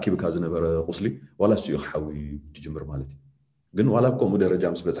تأكيد كازنا برا قصلي ولا شيء حاوي تجمر مالتي ግን ዋላ እኮ ደረጃ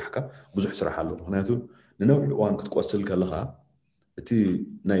ምስ በጽሕካ ብዙሕ ስራሕ ኣሎ ምክንያቱ ንነብዕ እዋን ክትቆስል ከለኻ እቲ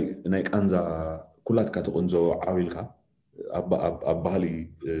ናይ ቃንዛ ኩላትካ ተቆንዞ ዓዊልካ ኣብ ባህሊ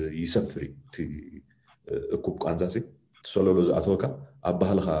ይሰፍሪ እቲ እኩብ ቃንዛ ሲ ትሰለሎ ዝኣተወካ ኣብ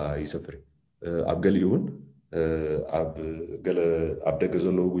ባህልኻ ይሰፍሪ ኣብ ገሊኡ እውን ኣብ ደገ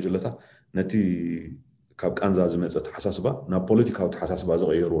ዘለዉ ጉጅለታት ነቲ ካብ ቃንዛ ዝመፀት ሓሳስባ ናብ ፖለቲካዊ ተሓሳስባ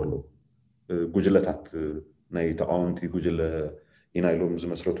ዝቐየሩ ኣለዉ ጉጅለታት ናይ ተቃወምቲ ጉጅለ ኢና ኢሎም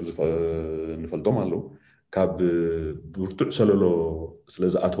ዝመስረቱ ንፈልጦም ኣለዉ ካብ ብርቱዕ ሰለሎ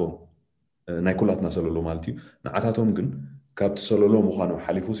ስለዝኣቶም ናይ ኩላትና ሰለሎ ማለት እዩ ንዓታቶም ግን ካብ ተሰለሎ ምዃኑ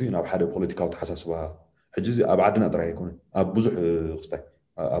ሓሊፉሲ ናብ ሓደ ፖለቲካዊ ተሓሳስባ ሕጂ ኣብ ዓድና ጥራይ ኣይኮነን ኣብ ብዙሕ ክስታይ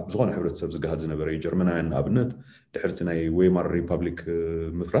ኣብ ዝኾነ ሕብረተሰብ ዝገሃድ ዝነበረ ጀርመናውያን ኣብነት ድሕርቲ ናይ ዌይማር ሪፐብሊክ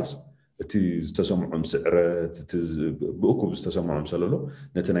ምፍራስ تي استسمعهم سعرات بأكو استسمعهم سلولو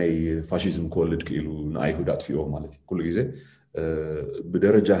نتناي فاشيزم كولد كيلو ناي هدات فيه مالتي كل جزء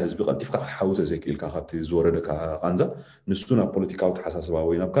بدرجة حزب قد تفكر حاوت زي كيل كخاتي زورة كعنزة نسونا بوليتيكا وتحساسبا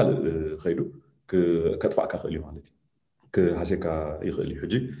وين أبكال خيدو كتفع كخلي مالتي كهاسيكا يخلي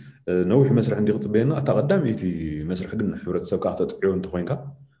حجي نوح مسرح عندي قطبينا أتقدم يتي مسرح قلنا حبرت سبكة تطعون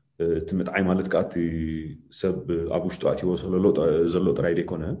تخوينكا تمتعي مالت كاتي سب أبوشتو أتي وصل زلوت رايدي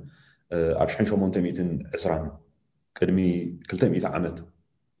كونه أبشحن شو مونتميتن عسران قدمي كلتا ميت عامت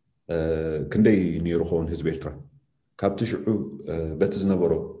كندي نيروخون حزب إرترا كاب تشعو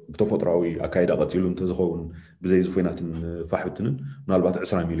بتزنبرو بتفطراوي أكايد أقتيلو انتزخون بزي زفينات فحبتنن نالبات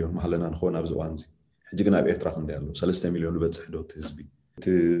 20 مليون محلنا نخونا بزوانزي حجي قنا بإرترا خندي قالو 3 مليون بتصحدوت حزبي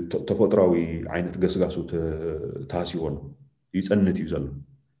تفطراوي عينت قسقاسو تاسيون يصنت يزلو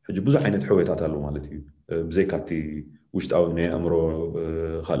حجي بزح عينت حويتات قالو مالتي بزي كاتي وشتاوي ناي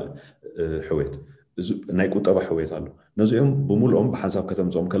امرو خالق حويت ناي قطبه حويت قالو نزيهم بمولهم بحساب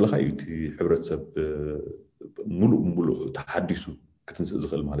كتمصوم كلخا يتي حبرتسب ملو تحديثو كتنسق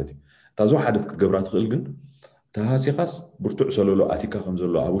زخل مالتي تازو حدث كتغبرات خل كن تهاسيقاس برتع سلولو اتيكا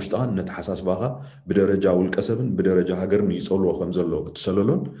خمزلو ابوشطا نتحساسباغا بدرجه ولقسبن بدرجه هاجرن يصلو خمزلو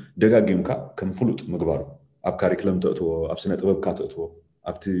كتسللون دغاغيمكا كم فلوت مغبارو اب كاريكلم تاتو اب سنه طبب كاتاتو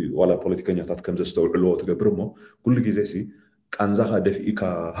ابتي ولا بوليتيكانياتات كم زستوعلو تغبرمو كل غيزي سي قانزاها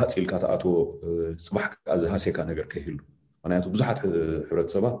دفئيكا هاصيلكا تاتو صباح از هاسيكا نغير كهيلو معناته بزحت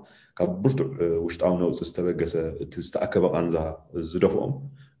حبرتسبا كاب برتع وشطاو نوص استبغس تستاكب قانزا زدفهم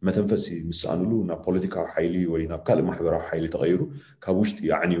متنفسي مسانلو نا بوليتيكا حيلي وينا كل محبره حيلي تغيروا كابوشت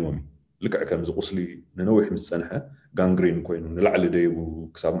يعني ومي لك كم زقصلي ننوح مسنحه غانغرين كوينو نلعل ديبو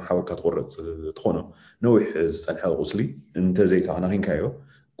كساب محاور كتقرص تخونو نوح زصنحه قصلي انت زيتا انا هين كايو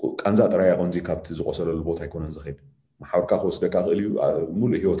قانزا طرايا قونزي كابت زقصل البوتا يكون زخيد محاور كاخوس دكا خليو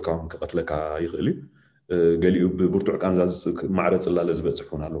مول هيوت كان كقتلكا يخلي قاليو ببرتع قانزا معرض الله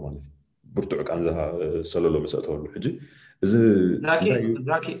لزبصحون على مالتي برتع قانزا سلولو مساتو حجي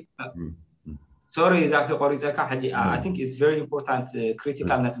زاكي sorry زاكي قريزاكا حجي I think it's very important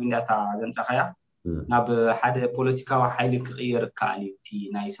critical نتبنياتا زنتخيا ناب حدا بوليتيكا حيلي كغير كالي تي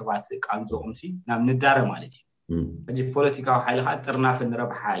ناي سبات قانزو قمسي ناب ندار مالتي حجي بوليتيكا حيلي خا ترناف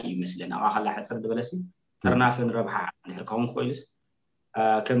نربحا يمسلنا واخلا حصر دبلسي ترناف نربحا نحكم كويس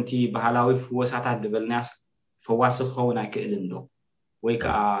كمتي بحالاوي فوساتات دبلناس فواسخ خونا كإلندو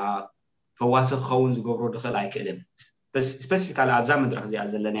ويكا فواسخ خون زغبرو دخل اي كإلن بس سبيسيفيكالي ابزا مدرخ زي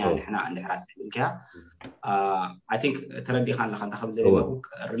زلنا يعني احنا عند حراس الكها I think تردي خان لخان تخبل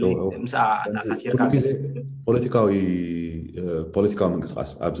لي مسا ناتير كا بوليتيكاوي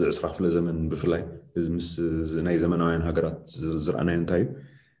منقصاص ابز اسراف لزمن بفلاي مس ناي زمناوين هاجرات زرعنا انتاي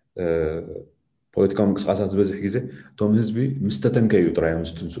بوليتيكاوي منقصاصات بزح غيزه توم حزبي مستتنكيو طراي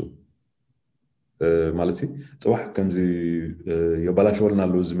مستنسو مالتي صباح كمزي يبلاشولنا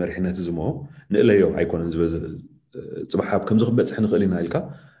لو زمرحنت زمو نقليو ايكون زبز صباح كمزو خبصح نخلينا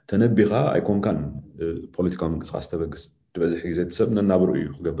الكا تنبيخا ايكون كان بوليتيكا منقصاص تبغس تبزح غيزه تسبنا نابرو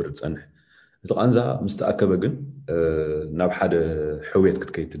يو خبر تصنح تقانزا مستاكبه كن ناب حدا حويت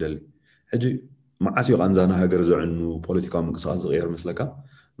كتكيد تدلي حجي معاسيو قانزانا هاجر زعنو بوليتيكا منقصاص غير مثلكا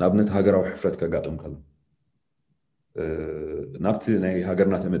نابنت هاجراو حفرت كغاطم كلو نابتي ناي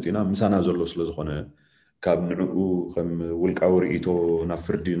هاجرنا تمصينا مسانا زلو سلازخونه كاب نعو خم ولقاو رئيتو ناب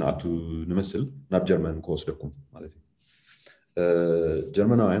فردي ناتو نمثل ناب جرمن كوسدكم مالتي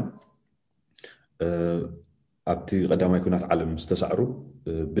جرمناوين ابتي قدامي كنات عالم استسعروا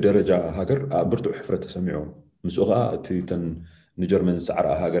بدرجه هاجر برتو حفرت تسمعهم مسوغا تي تن نجرمن سعر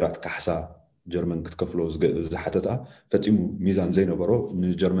هاجرات كحسا جرمن كتكفلو زحتتا فتيمو ميزان زي نبرو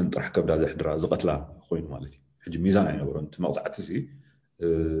نجرمن طرح كبدا زحدرا زقتلا خوين مالتي حجي ميزان اي نبرو انت مقطعتي سي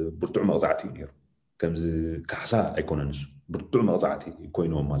برتو مقطعتي نير كمز كحسا ايكوننس برتو مقطعتي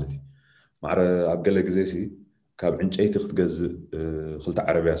كوينو مالتي معر ابقل غزي سي كاب عنጨይቲ ክትገዝእ خلت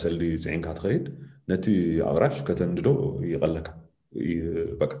عربيا سلي زعين كاتخيد نتي اغراش كتنددو يقلك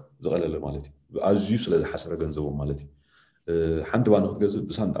بقى زغلل مالتي ازيو سلاز حسره ገንዘቡ مالتي حنت بان ክትገዝእ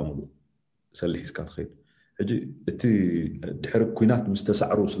بسانت امولو سلي حس كاتخيد اجي اتي دحر كوينات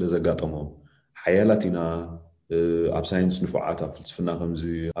مستسعرو سلازغاطمو حيالاتنا اب ساينس نفعاتا فلسفنا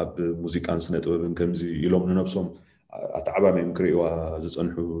خمزي اب موسيقان سنه طببن كمزي يلوم نفسهم اتعبا من كريوا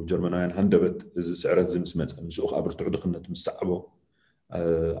زصنحو جرمنايان هندبت از سعرت زمس مص مسوخ ابرتو دخنت مسعبو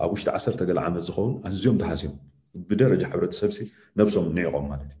ابوشت 10 تقل عامل زخون ازيوم تحاسيم بدرجه حبرت سبسي نفسهم نيقوم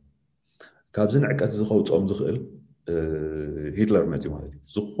مالتي كابزن عقات زخوصوم زخيل هتلر ماتي مالتي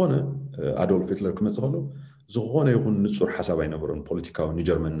زخونه ادولف هتلر كمصخلو ዝኾነ ይኹን ንጹር ሓሳብ ኣይነበሮን ፖለቲካዊ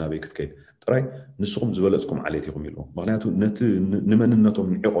ንጀርመን ናበይ ክትከይድ ጥራይ ንስኹም ዝበለጽኩም ዓሌት ኢኹም ኢልዎም ምክንያቱ ነቲ ንመንነቶም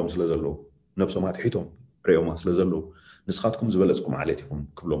ንዒቖም ስለ ዘለዉ ነብሶም ኣትሒቶም ርዮማ ስለ ዘለዉ ንስኻትኩም ዝበለጽኩም ዓሌት ኢኹም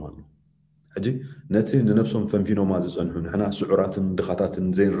ክብሎም ኣሎ ሕጂ ነቲ ንነብሶም ፈንፊኖማ ዝጸንሑ ንሕና ስዑራትን ድኻታትን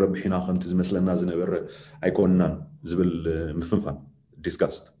ዘይንረብሒና ከምቲ ዝመስለና ዝነበረ ኣይኮንናን ዝብል ምፍንፋን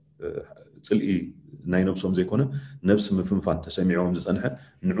ዲስጋስት ጽልኢ ናይ ነብሶም ዘይኮነ ነብሲ ምፍንፋን ተሰሚዖም ዝጸንሐ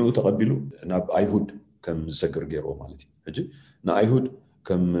ንዕኡ ተቐቢሉ ናብ ኣይሁድ ከም ዝሰግር ገይርዎ ማለት እዩ ሕጂ ንኣይሁድ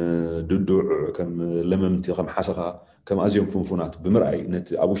ከም ድዱዕ ከም ለመምቲ ከም ሓሰኻ ከም ኣዝዮም ፍንፉናት ብምርኣይ ነቲ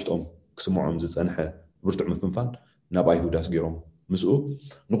ኣብ ውሽጦም ክስምዖም ዝጸንሐ ብርቱዕ ምፍንፋን ናብ ኣይሁድ ኣስገይሮም ምስኡ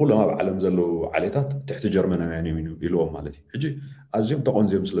ንኩሎም ኣብ ዓለም ዘለዉ ዓሌታት ትሕቲ ጀርመናውያን እዮም ኢልዎም ማለት እዩ ሕጂ ኣዝዮም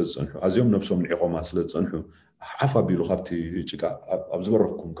ተቆንዚዮም ስለ ዝጸንሑ ኣዝዮም ነብሶም ንዒቖማ ስለ ዝጸንሑ ሓፍ ኣቢሉ ካብቲ ጭቃ ኣብ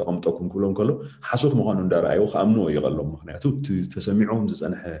ዝበረኽኩም ከቐምጠኩም ክብሎም ከሎ ሓሶት ምዃኑ እንዳረኣዩ ከኣምንዎ ይቐሎም ምክንያቱ ተሰሚዖም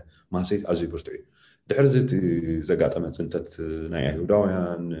ዝጸንሐ ማሰይት ኣዝዩ ብርቱዕ እዩ ድሕሪ እቲ ዘጋጠመ ጽንተት ናይ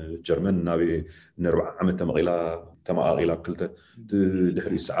ኣይሁዳውያን ጀርመን ናብ ን40 ዓመት ተመቓቒላ ክልተ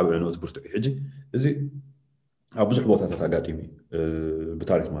ድሕሪ ሰዓብ ዕንወት ብርቱዕ እዩ ሕጂ እዚ ኣብ ብዙሕ ቦታታት ኣጋጢሙ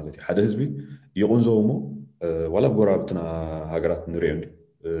ብታሪክ ማለት እዩ ሓደ ህዝቢ ይቕንዘው እሞ ዋላ ጎራብትና ሃገራት ንሪኦ እንዲ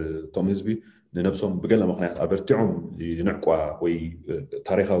እቶም ህዝቢ ንነብሶም ብገለ ምክንያት ኣበርቲዖም ይንዕቋ ወይ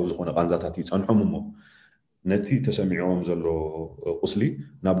ታሪኻዊ ዝኾነ ቃንዛታት ይጸንሖም እሞ ነቲ ተሰሚዖም ዘሎ ቁስሊ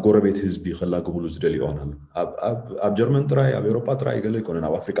ናብ ጎረቤት ህዝቢ ከላግብሉ ዝደልይዎን ኣሎ ኣብ ጀርመን ጥራይ ኣብ ኤውሮፓ ጥራይ ገለ ይኮነን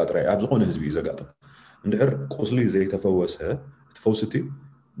ኣብ ኣፍሪካ ጥራይ ኣብ ዝኾነ ህዝቢ እዩ ዘጋጥም እንድሕር ቁስሊ ዘይተፈወሰ ትፈውስቲ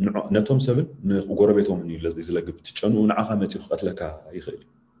ነቶም ሰብን ንጎረቤቶም እዩ ዝለግብ ትጨንኡ ንዓኻ መፂኡ ክቐትለካ ይኽእል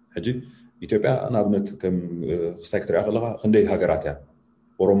ሕጂ ኢትዮጵያ ንኣብነት ከም ክስታይ ክትሪኣ ከለኻ ክንደይ ሃገራት እያ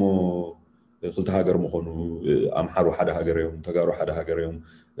ኦሮሞ ክልተ ሃገር ምኾኑ ኣምሓሩ ሓደ ሃገር እዮም ተጋሩ ሓደ ሃገር እዮም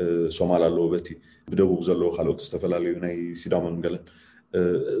ሶማል ኣለዎ በቲ ብደቡብ ዘለዉ ካልኦት ዝተፈላለዩ ናይ ሲዳሞን ገለን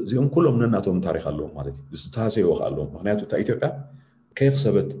እዚኦም ኩሎም ነናቶም ታሪክ ኣለዎም ማለት እዩ ዝተሃሰይዎ ኣለዎም ምክንያቱ እታ ኢትዮጵያ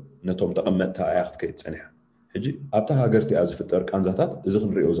ከይኽሰበት ነቶም ተቐመጥታ እያ ክትከይድ ፀኒሓ ሕጂ ኣብታ ሃገርቲኣ ዝፍጠር ቃንዛታት እዚ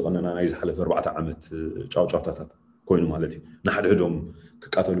ክንሪኦ ዝቐነና ናይ ዝሓለፈ 4 ዓመት ጫውጫውታታት ኮይኑ ማለት እዩ ንሓድሕዶም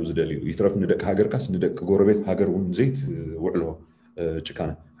ክቃተሉ ዝደልዩ ይትረፍ ንደቂ ሃገርካስ ንደቂ ጎረቤት ሃገር እውን ዘይት ውዕሎ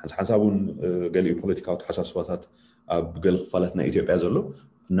ጭካነ ሓንሳቡን ገሊኡ ፖለቲካዊ ተሓሳስባታት ኣብ ገለ ክፋላት ናይ ኢትዮጵያ ዘሎ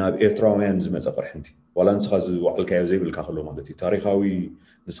ናብ ኤርትራውያን ዝመፀ ቅርሕንቲ ዋላ ንስኻ ዝዋዕልካዮ ዘይብልካ ከሎ ማለት እዩ ታሪኻዊ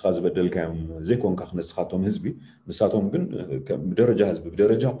ንስኻ ዝበደልካዮም ዘይኮንካ ንስኻቶም ህዝቢ ንሳቶም ግን ብደረጃ ህዝቢ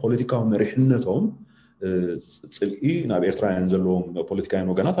ብደረጃ ፖለቲካዊ መሪሕነቶም ጽልኢ ናብ ኤርትራውያን ዘለዎም ፖለቲካውያን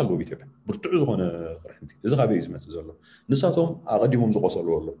ወገናት ኣለዎ ኢትዮጵያ ብርቱዕ ዝኾነ ቅርሕንቲ እዚ ካበይ ዝመጽእ ዘሎ ንሳቶም ኣቐዲሞም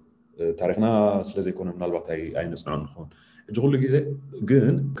ዝቆሰልዎ ኣሎ ታሪክና ስለ ዘይኮነ ምናልባት ኣይነጽንዖ ንኾን ሕጂ ኩሉ ግዜ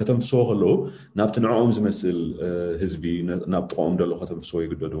ግን ከተንፍስዎ ከለዉ ናብቲ ንዕኦም ዝመስል ህዝቢ ናብ ጥቕኦም ደሎ ከተንፍስዎ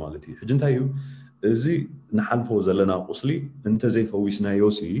ይግደዱ ማለት እዩ ሕጂ እንታይ እዩ እዚ ንሓልፎ ዘለና ቁስሊ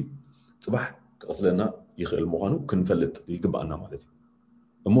እንተዘይፈዊስናዮሲ ጽባሕ ክቐትለና ይኽእል ምዃኑ ክንፈልጥ ይግባአና ማለት እዩ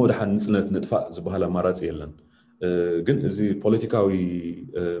እሞ ድሓን ንጽነት ንጥፋእ ዝበሃል ኣማራፂ የለን ግን እዚ ፖለቲካዊ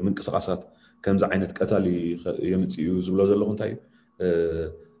ምንቅስቓሳት ከምዚ ዓይነት ቀታሊ የምጽኡ ዝብሎ ዘለኹ እንታይ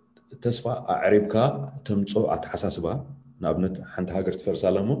ተስፋ ኣዕሪብካ ተምጾ ኣተሓሳስባ ንኣብነት ሓንቲ ሃገር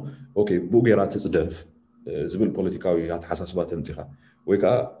ትፈርሳላ እሞ ኦኬ ብኡ ጌራ ትጽደፍ ዝብል ፖለቲካዊ ኣተሓሳስባ ተምፂኻ ወይ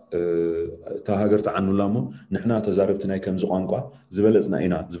ከዓ እታ ሃገር ተዓኑላ እሞ ንሕና ተዛረብቲ ናይ ከምዚ ቋንቋ ዝበለጽና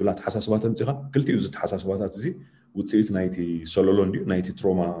ኢና ዝብል ኣተሓሳስባ ተምፂኻ ክልቲኡ ዝተሓሳስባታት እዚ ውጽኢት ናይቲ ሰሎሎ እንዲዩ ናይቲ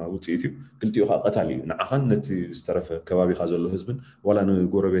ትሮማ ውጽኢት እዩ ክልቲኡ ከዓ ቀታሊ እዩ ንዓኻን ነቲ ዝተረፈ ከባቢኻ ዘሎ ህዝብን ዋላ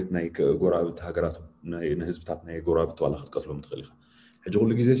ንጎረቤት ናይ ጎራብቲ ሃገራት ንህዝብታት ናይ ጎራብቲ ዋላ ክትቀትሎም ትኽእል ኢኻ ሕጂ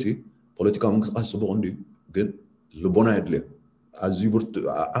ኩሉ ግዜ ሲ ፖለቲካዊ ምንቅስቓስ ጽቡቕ እንዲዩ ግን ልቦና የድልዮ ኣዝዩ ብርቱዕ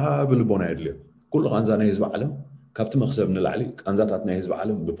ዓቢ ልቦና የድልዮ ኩሉ ቃንዛ ናይ ህዝቢ ዓለም ካብቲ መኽሰብ ንላዕሊ ቃንዛታት ናይ ህዝቢ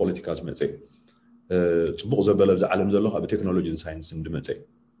ዓለም ብፖለቲካ ዝመፀ ጽቡቕ ዘበለ ብዛ ዓለም ዘሎ ካብ ቴክኖሎጂን ሳይንስን ድመፀ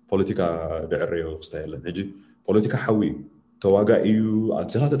ፖለቲካ ድዕረዮ ክስታይ የለን ሕጂ ፖለቲካ ሓዊ ተዋጋኢ እዩ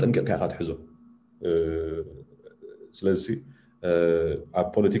ኣዝኻ ተጠንቂቕካ ኢኻ ትሕዞ ስለዚ ኣብ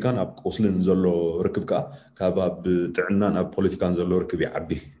ፖለቲካን ኣብ ቁስልን ዘሎ ርክብ ከዓ ካብ ኣብ ጥዕናን ኣብ ፖለቲካን ዘሎ ርክብ ይዓቢ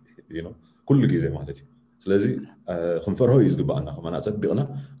ኩሉ ግዜ ማለት እዩ ስለዚ ክንፈርሆ እዩ ዝግባአና ከመና ፀቢቕና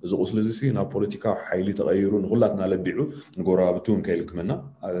እዚ ቁስሊ እዚ ናብ ፖለቲካዊ ሓይሊ ተቐይሩ ንኹላትና ለቢዑ ንጎራብቱን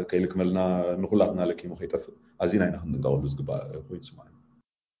ከይልክመልና ንኹላትና ለኪሙ ከይጠፍእ ኣዚና ኢና ክንጥንቀቐሉ ዝግባእ ኮይኑ ስማዕ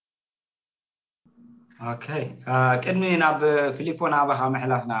اوكي ቅድሚ ናብ ፊሊፖን ኣባኻ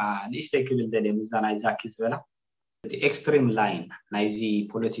መሕላፍና ንእሽተይ ክብል ደልየ ምዛ ናይ ዛኪ ዝበላ እቲ ኤክስትሪም ላይን ናይዚ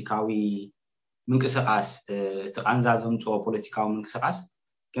ፖለቲካዊ ምንቅስቓስ እቲ ቃንዛ ዘምፅኦ ፖለቲካዊ ምንቅስቓስ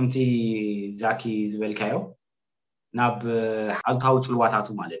ከምቲ ዛኪ ዝበልካዮ ናብ ሓልታዊ ፅልዋታቱ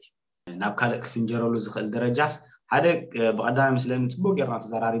ማለት እዩ ናብ ካልእ ክፍንጀረሉ ዝኽእል ደረጃስ ሓደ ብቐዳማይ ምስሊ ፅቡቅ ጌርና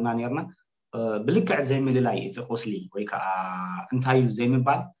ተዘራሪብና ነርና ብልክዕ ዘይምልላይ እቲ ቁስሊ ወይ ከዓ እንታይ እዩ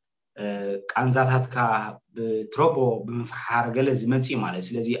ዘይምባል ቃንዛታትካ ብትሮቦ ብምፍሓር ገለ ዝመጽእ ማለት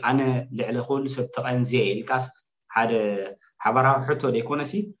ስለዚ ኣነ ልዕሊ ኩሉ ሰብ ተቐንዝየ ኢልካስ ሓደ ሓበራዊ ሕቶ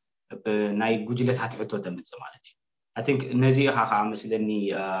ደይኮነሲ ናይ ጉጅለታት ሕቶ ተምጽእ ማለት እዩ I think ነዚ ከዓ መስለኒ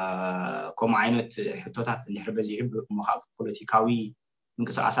ከምኡ ዓይነት ሕቶታት እንድሕር በዚሑ ምኻብ ፖለቲካዊ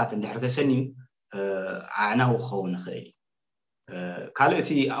ምንቅስቃሳት እንድሕር ተሰንዩ ኣዕናዊ ክኸውን ይኽእል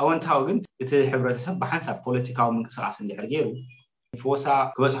ካልኦቲ ኣወንታዊ ግን እቲ ሕብረተሰብ ብሓንሳብ ፖለቲካዊ ምንቅስቃስ እንድሕር ገይሩ ፍወሳ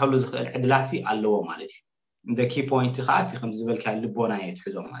ክበፅሐሉ ዝኽእል ዕድላት ኣለዎ ማለት እዩ the key point ከዓ እቲ ከም ዝበልካ ልቦና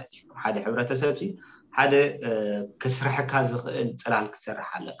የትሕዞ ማለት እዩ ሓደ ሕብረተሰብ ሓደ ክስርሕካ ዝኽእል ጽላል ክሰርሕ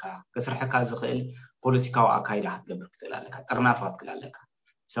ኣለካ ክስርሕካ ዝኽእል ፖለቲካዊ ኣካይዳ ክትገብር ክትኽእል ኣለካ ጥርናፋት ክትክእል ኣለካ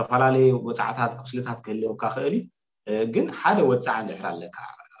ዝተፈላለዩ ወጻዕታት ቁስልታት ክህልውካ ክእል ግን ሓደ ወጻዕ እንድሕር ኣለካ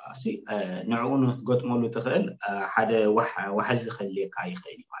እሲ ንዕኡ ክትገጥመሉ ትኽእል ሓደ ዋሕዚ ክህልየካ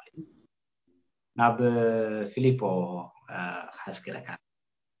ይኽእል ማለት እዩ ናብ ፊሊፖ ሓስክረካ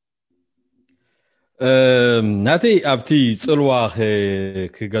ናተይ ኣብቲ ጽልዋ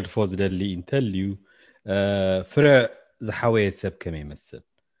ክገድፎ ዝደሊ እንተልዩ ፍረ ዝሓወየ ሰብ ከመይ ይመስል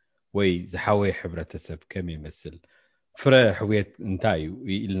ወይ ዝሓወየ ሕብረተሰብ ከመይ ይመስል ፍረ ሕውየት እንታይ እዩ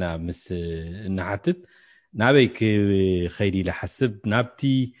ኢልና ምስ እናሓትት ናበይ ክኸይድ ኢለ ሓስብ ናብቲ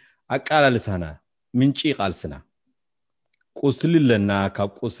ኣቃላልሳና ምንጪ ቃልስና ቁስሊ ለና ካብ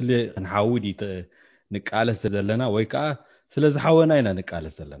ቁስሊ ክንሓውድ ንቃለስ ዘለና ወይ ከዓ ስለ ዝሓወና ኢና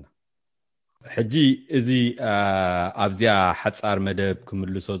ንቃለስ ዘለና ሕጂ እዚ ኣብዚያ ሓጻር መደብ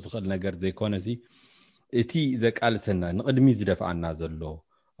ክምልሶ ዝኽእል ነገር ዘይኮነሲ እቲ ዘቃልሰና ንቅድሚ ዝደፍኣና ዘሎ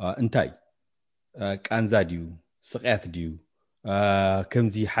እንታይ ቃንዛ ድዩ ስቅያት ድዩ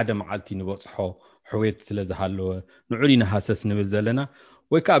ከምዚ ሓደ መዓልቲ ንበጽሖ ሕውየት ስለ ዝሃለወ ንዑሊ ነሃሰስ ንብል ዘለና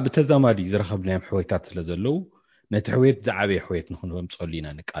ወይ ከዓ ብተዛማዲ ዝረኸብናዮም ሕውየታት ስለ ዘለዉ ነቲ ሕውየት ዝዓበየ ሕውየት ንኽንበምፀሉ ኢና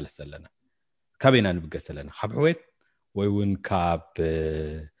ንቃለስ ዘለና ካበይና ንብገስ ዘለና ካብ ሕውየት ወይ እውን ካብ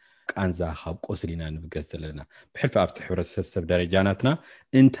ቃንዛ ካብ ቆስሊና ንብገስ ዘለና ብሕልፊ ኣብቲ ሕብረተሰብ ደረጃናትና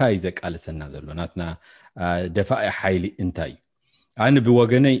እንታይ ዘቃልሰና ዘሎ ናትና ደፋኢ ሓይሊ እንታይ ኣነ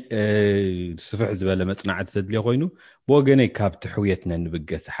ብወገነይ ስፍሕ ዝበለ መጽናዕት ዘድልዮ ኮይኑ ብወገነይ ካብቲ ሕውየትና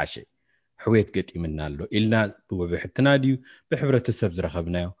ንብገስ ሓሸ ሕውየት ገጢምና ኣሎ ኢልና ብወብሕትና ድዩ ብሕብረተሰብ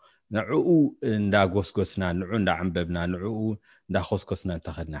ዝረኸብናዮ ንዕኡ እንዳጎስጎስና ንዕኡ እንዳዓንበብና ንዕኡ እንዳኾስኮስና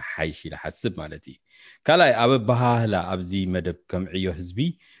እንተኸድና ሓይሽ ኢለ ሓስብ ማለት እዩ ካልኣይ ኣብ ባህላ ኣብዚ መደብ ከምዕዮ ህዝቢ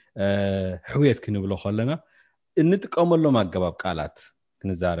ሕውየት ክንብሎ ከለና እንጥቀመሎም ኣገባብ ቃላት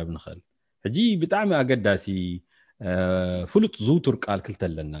ክንዛረብ ንኽእል ሕጂ ብጣዕሚ ኣገዳሲ ፍሉጥ ዝውቱር ቃል ክልተ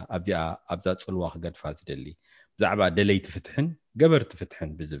ኣለና ኣብዛ ጽልዋ ክገድፋ ዝደሊ ብዛዕባ ደለይቲ ፍትሕን ገበርቲ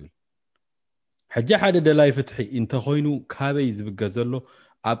ፍትሕን ብዝብል ሕጂ ሓደ ደላይ ፍትሒ እንተኾይኑ ካበይ ዝብገዝ ዘሎ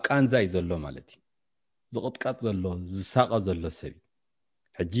ኣብ ቃንዛ እዩ ዘሎ ማለት እዩ ዝቕጥቃጥ ዘሎ ዝሳቐ ዘሎ ሰብ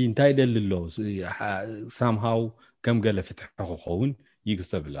ሕጂ እንታይ ደሊ ኣሎ ሳምሃው ከም ገለ ፍትሒ ክኸውን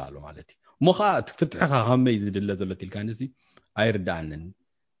ይግሰብ ኣሎ ማለት እዩ እሞ ከዓ እቲ ፍትሕኻ ከመይ ዝድለ ዘሎ ትልካ ንሲ ኣይርዳእንን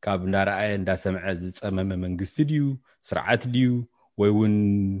ካብ እንዳረኣየ እንዳሰምዐ ዝጸመመ መንግስቲ ድዩ ስርዓት ድዩ ወይ እውን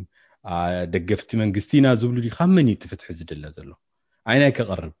ደገፍቲ መንግስቲ ኢና ዝብሉ ድዩ ከመይ እቲ ፍትሒ ዝድለ ዘሎ ዓይናይ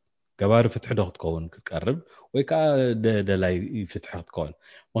ከቐርብ ገባሪ ፍትሒ ዶ ክትከውን ክትቀርብ ወይ ከዓ ደላይ ፍትሒ ክትከውን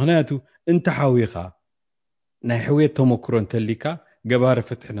ምክንያቱ እንተሓዊኻ ናይ ሕውየት ተመክሮ እንተሊካ ገባሪ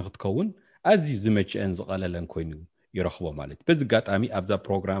ፍትሒ ንክትከውን ኣዝዩ ዝመችአን ዝቐለለን ኮይኑ ይረኽቦ ማለት በዚ ጋጣሚ ኣብዛ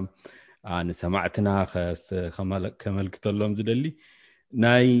ፕሮግራም ንሰማዕትና ከመልክተሎም ዝደሊ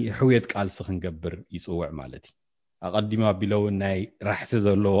ናይ ሕውየት ቃልሲ ክንገብር ይጽውዕ ማለት እዩ ኣቐዲማ ቢለውን ናይ ራሕሲ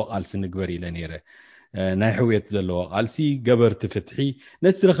ዘለዎ ቃልሲ ንግበር ኢለ ነይረ ናይ ሕውየት ዘለዎ ቃልሲ ገበርቲ ፍትሒ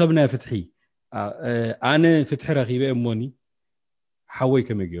ነቲ ዝረኸብናዮ ፍትሒ ኣነ ፍትሒ ረኺበ እሞኒ ሓወይ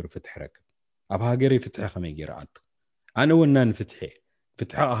ከመይ ገይሩ ፍትሒ ረክብ ኣብ ሃገረይ ፍትሒ ከመይ ገይሩ ኣቱ ኣነ ወናን ፍትሒ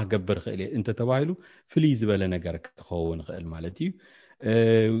ክገብር ክእል እንተ ተባሂሉ ፍልይ ዝበለ ነገር ክኸውን ክእል ማለት እዩ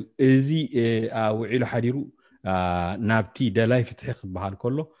እዚ ውዒሉ ሓዲሩ ናብቲ ደላይ ፍትሒ ክበሃል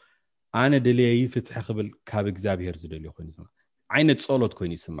ከሎ ኣነ ደለይ ፍትሒ ክብል ካብ እግዚአብሔር ዝደልዮ ኮይኑ ዓይነት ጸሎት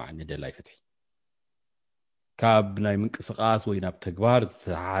ኮይኑ ይስማዓኒ ደላይ ፍትሒ ካብ ናይ ምንቅስቃስ ወይ ናብ ተግባር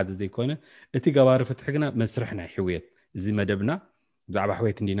ዝተሓሓዘ ዘይኮነ እቲ ገባሪ ፍትሒ ግና መስርሕ ናይ ሕውየት እዚ መደብና ብዛዕባ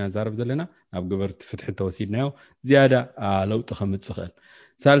ሕውየት እንዲና ዛረብ ዘለና ናብ ገበርቲ ፍትሒ ተወሲድናዮ ዝያዳ ለውጢ ከምጽእ ክእል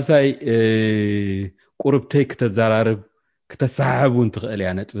ሳልሳይ ቁርብተይ ከተዘራርብ ከተሰሓሓቡ እንትኽእል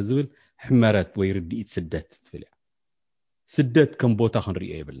ያ ነጥብ ዝብል ሕመረት ወይ ርድኢት ስደት ትብል ስደት ከም ቦታ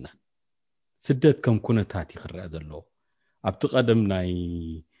ክንሪኦ ይብልና ስደት ከም ኩነታት ይኽረአ ዘለዎ ኣብቲ ቀደም ናይ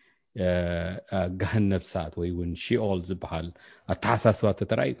ገሃነም ነፍሳት ወይ እውን ሺኦል ዝበሃል ኣተሓሳስባ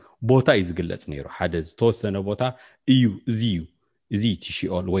ተራይ ቦታ እዩ ዝግለጽ ነይሩ ሓደ ዝተወሰነ ቦታ እዩ እዚ እቲ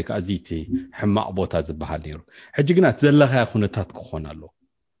ሺኦል ወይ ከዓ እዚ እቲ ሕማቕ ቦታ ዝበሃል ነይሩ ሕጂ ግና ዘለኻያ ኩነታት ክኾን ኣሎ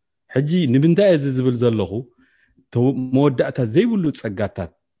ሕጂ ንምንታይ እዚ ዝብል ዘለኹ መወዳእታ ዘይብሉ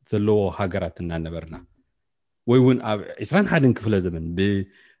ጸጋታት ዘለዎ ሃገራት እናነበርና ወይ እውን ኣብ 21 ክፍለ ዘመን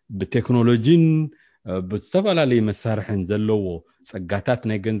ብቴክኖሎጂን ብዝተፈላለየ መሳርሕን ዘለዎ ጸጋታት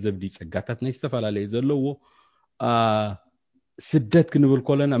ናይ ገንዘብ ጸጋታት ናይ ዝተፈላለዩ ዘለዎ ስደት ክንብል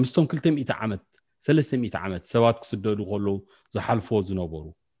ከለና ምስቶም 200 ዓመት 300 ዓመት ሰባት ክስደዱ ከለዉ ዝሓልፎ ዝነበሩ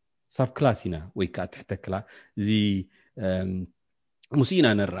ሳብ ክላሲና ወይ ከዓ ትሕተ ክላስ እዚ ሙሲና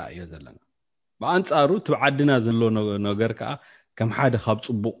ነራእዮ ዘለና ብኣንጻሩ ትብዓድና ዘሎ ነገር ከዓ ከም ሓደ ካብ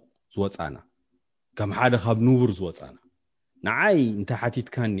ጽቡቕ ዝወፃና ከም ሓደ ካብ ንቡር ዝወፃና ንዓይ እንተ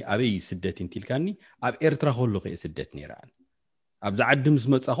ሓቲትካኒ ኣበይ ስደት እንቲልካኒ ኣብ ኤርትራ ከሎ ከየ ስደት ነይራን ኣብ ዝዓዲ ምስ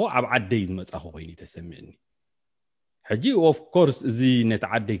መጻኹ ኣብ ዓደይ ዝመጻኹ ኮይኑ ተሰሚዕኒ ሕጂ ኦፍ ኮርስ እዚ ነቲ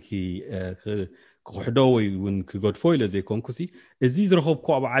ዓደይ ክሕዶ ወይ እውን ክገድፎ ኢለ ዘይኮንኩሲ እዚ ዝረኸብኩ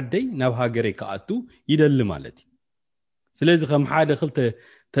ኣብ ዓደይ ናብ ሃገረይ ከኣቱ ይደሊ ማለት እዩ ስለዚ ከም ሓደ ክልተ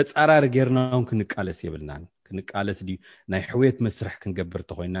ተጻራሪ ጌርናውን ክንቃለስ የብልናን ክንቃለስ ዲ ናይ ሕውየት መስርሕ ክንገብር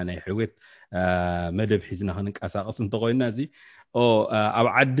ተኾይና ናይ ሕውየት መደብ ሒዝና ክንንቀሳቀስ እንተኾይና እዚ ኣብ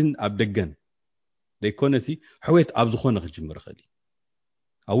ዓድን ኣብ ደገን ደይኮነሲ ሕውየት ኣብ ዝኾነ ክጅምር ኽእል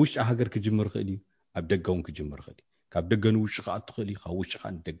ኣብ ውሽጢ ሃገር ክጅምር ኽእል ኣብ ደገውን ክጅምር ኽእል ካብ ደገን ውሽጢ ከኣቱ ኽእል ካብ ውሽጢ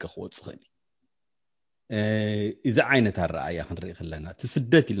ከዓ ደገ ክወጽእ ኽእል እዚ ዓይነት ኣረኣእያ ክንርኢ ከለና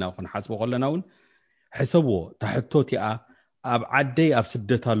ትስደት ኢልና ክንሓስቦ ከለና እውን ሕሰብዎ ታሕቶት ያ ኣብ ዓደይ ኣብ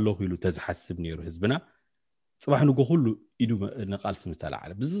ስደት ኣለኹ ኢሉ ተዝሓስብ ነይሩ ህዝብና ጽባሕ ንጎ ኩሉ ኢዱ ንቃልሲ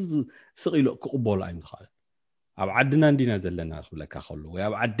ምተላዓለ ብዝ ስቂሉ ክቕበሉ ኣይምኻል ኣብ ዓድና እንዲና ዘለና ክብለካ ከሎ ወይ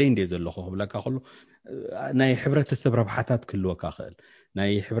ኣብ ዓደይ እንደ ዘለኹ ክብለካ ከሎ ናይ ሕብረተሰብ ረብሓታት ክልወካ ኽእል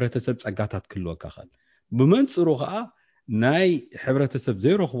ናይ ሕብረተሰብ ጸጋታት ክልወካ ኽእል ብመንጽሩ ከዓ ናይ ሕብረተሰብ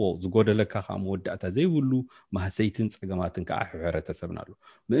ዘይረኽቦ ዝጎደለካ ከዓ መወዳእታ ዘይብሉ ማህሰይትን ጸገማትን ከዓ ሕብረተሰብና ኣሎ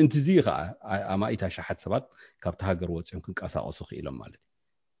ምእንቲ እዚ ከዓ ኣማኢታ ሸሓት ሰባት ካብቲ ሃገር ወፂኦም ክንቀሳቀሱ ኽኢሎም ማለት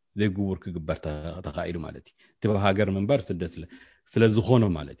ዘይግቡር ክግበር ተኻኢሉ ማለት እዩ እቲ ሃገር መንበር ስደት ስለ ዝኾነ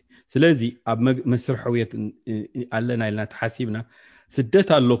ማለት እዩ ስለዚ ኣብ መስርሕ ሕውየት ኣለና ኢልና ተሓሲብና ስደት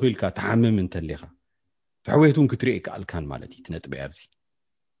ኣለኹ ኢልካ ተሓምም እንተለኻ ሕውየቱን ክትርኢ ከኣልካን ማለት እዩ ትነጥበ ኣብዚ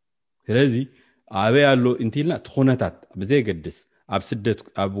ስለዚ ኣበይ ኣሎ እንቲልና ትኹነታት ብዘይገድስ ኣብ ስደት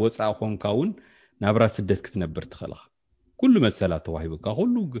ኣብ ወፃእ ኮንካውን ናብራ ስደት ክትነብር ትኽእልኻ ኩሉ መሰላት ተዋሂብካ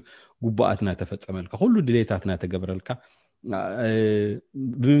ኩሉ ጉባኣትና ተፈጸመልካ ኩሉ ድሌታትና ተገብረልካ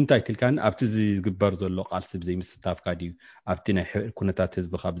ብምንታይ ትልካን ኣብቲ ዝግበር ዘሎ ቃልሲ ብዘይምስታፍካ ድዩ ኣብቲ ናይ ኩነታት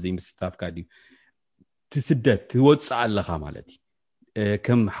ህዝብካ ብዘይምስታፍካ ድዩ ትስደት ትወፅእ ኣለኻ ማለት እዩ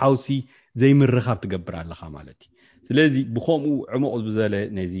ከም ሓውሲ ዘይምርኻብ ትገብር ኣለኻ ማለት እዩ ስለዚ ብኸምኡ ዕሙቕ ዝበለ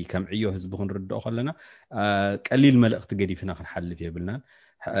ነዚ ከም ዕዮ ህዝቢ ክንርድኦ ከለና ቀሊል መልእኽቲ ገዲፍና ክንሓልፍ የብልናን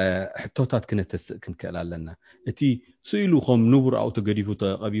ሕቶታት ክነተስእ ክንክእል ኣለና እቲ ስኢሉ ከም ንቡር ኣውቶ ገዲፉ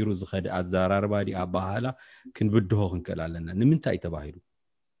ተቐቢሩ ዝኸደ ኣዘራርባ ዲ ኣባሃላ ክንብድሆ ክንክእል ኣለና ንምንታይ ተባሂሉ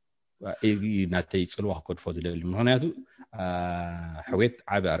ናተይ ጽልዋ ክድፎ ዝደሊ ምክንያቱ ሕውየት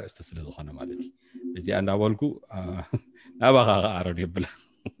ዓቢ ኣርእስተ ስለ ዝኾነ ማለት እዩ እዚ እንዳበልኩ ናባኻ ኣረድ ይብላ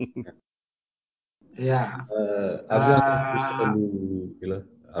ያ ኣብዛ ክስተቀሉ ኢለ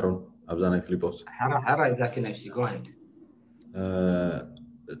ኣሮን ኣብዛ ናይ ፊሊጶስ ሓራ ኢዛኪ ነፍሲ go ahead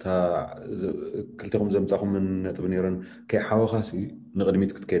እታ ክልተኹም ዘምጻኹም ነጥብ ነይረን ከይ ሓወኻሲ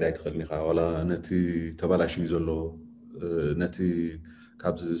ንቕድሚት ክትከይድ ኣይትኽእልኒ ኢኻ ዋላ ነቲ ተበላሽዩ ዘሎ ነቲ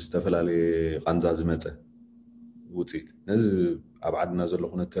ካብ ዝተፈላለየ ቃንዛ ዝመፀ ውፅኢት ነዚ ኣብ ዓድና ዘሎ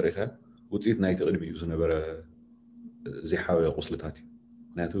ኩነት ተሪኸ ውፅኢት ናይቲ ቅድሚኡ ዝነበረ ዘይሓወየ ቁስልታት እዩ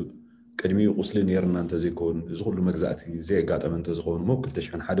ምክንያቱ ቅድሚኡ ቁስሊ ነይርና እንተዘይከውን እዚ ኩሉ መግዛእቲ ዘየጋጠመ እንተዝኸውን ሞ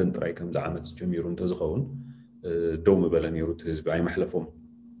 2001 ጥራይ ከምዚ ዓመት ጀሚሩ እንተዝኸውን ደው ምበለ ነይሩ እቲ ህዝቢ ኣይመሕለፎም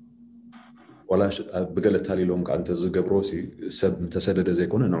ወላ ብገለ ታሊሎም ከዓ እንተዝገብሮሲ ሰብ እንተሰደደ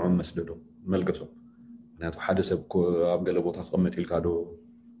ዘይኮነ ንዖም መስደዶ መልገሶም ምክንያቱ ሓደ ሰብ ኣብ ገለ ቦታ ክቕመጥ ኢልካ ዶ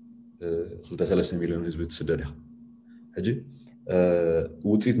 2-3 ሚልዮን ህዝቢ ትስደድ ኢኻ ሕጂ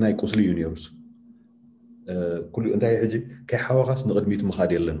ውፅኢት ናይ ቁስሊ እዩ ነይሩስ ኩሉ እንታይ ሕጂ ከይሓወኻስ ንቕድሚት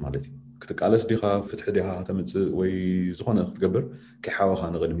ምኻድ የለን ማለት እዩ ክትቃለስ ዲኻ ፍትሒ ዲኻ ተምፅእ ወይ ዝኾነ ክትገብር ከይሓወኻ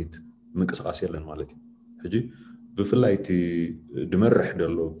ንቕድሚት ምንቅስቃስ የለን ማለት እዩ ሕጂ ብፍላይ እቲ ድመርሕ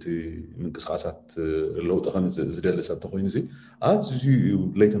ደሎ እቲ ምንቅስቃሳት ለውጢ ከምፅእ ዝደሊ ሰብ ተኮይኑ እዚ ኣዝዩ እዩ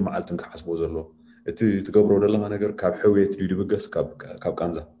ለይትን መዓልትን ክሓስቦ ዘሎ እቲ ትገብሮ ዘለኻ ነገር ካብ ሕውየት ድዩ ድብገስ ካብ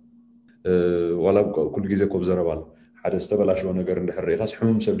ቃንዛ ዋላ ኩሉ ግዜ ኮብ ዘረባ ኣሎ ሓደ ዝተበላሸወ ነገር እንድሕር ሪኢኻስ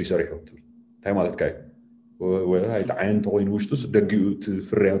ሕሙም ሰብ ዲሰሪሑ ትብል እንታይ ማለት ካዩ ወይ ኣይተዓየን ተኮይኑ ውሽጡስ ደጊኡ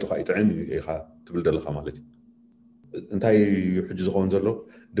ፍርያቱ ካ ይጥዕን ኢኻ ትብል ዘለኻ ማለት እዩ እንታይ ሕጂ ዝኸውን ዘሎ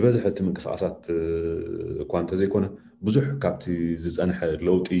ድበዝሕ እቲ ምንቅስቃሳት እኳ እንተዘይኮነ ብዙሕ ካብቲ ዝፀንሐ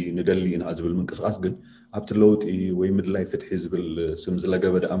ለውጢ ንደሊ ኢና ዝብል ምንቅስቃስ ግን ኣብቲ ለውጢ ወይ ምድላይ ፍትሒ ዝብል ስም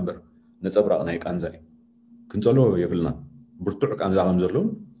ዝለገበ ደኣ እምበር ነፀብራቕ ናይ ቃንዛ እዩ ክንፀልዎ የብልና ብርቱዕ ቃንዛ ከም ዘሎን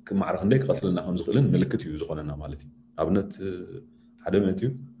ክማዕረኽ ክንደይ ክቐትለና ከም ዝኽእልን ምልክት እዩ ዝኾነና ማለት እዩ ኣብነት ሓደ መት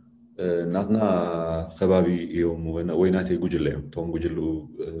እዩ ناتنا خبابي يوم ويناتي جوجل يوم توم جوجلو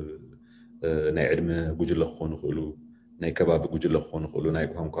ناي جوجل خون خلو ناي كباب جوجل خون خلو ناي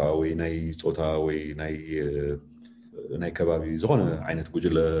بهم كاوي ناي صوتا وي ناي كبابي زغون عينت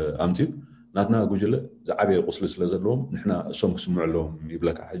جوجل أمتي ناتنا جوجل زعبي قصل سلازلهم نحنا سوم سمع لهم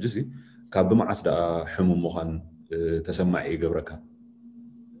يبلك حجزي كاب ما عسدا حموم مخان تسمع جبركا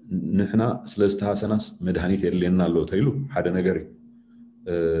نحنا سلازتها سناس مدهنيت اللي لنا لو تيلو حدا نجري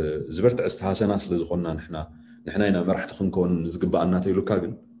زبرت عستها سناس لزخنا نحنا هنا مرحت خنكون زقبا أنا تيلو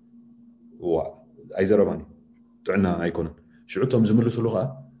كاجن أي زرباني تعنا أيكون شعوتهم زملوا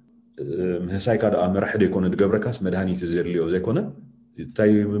سلوها مهساي كذا مرحد يكون تجبركاس مدهني تزير ليه وزي كونه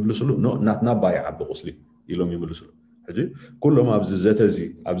تاي مبلسلو نو ناتنا بايع بقصلي يلوم يملسلو حجي كل ما أبز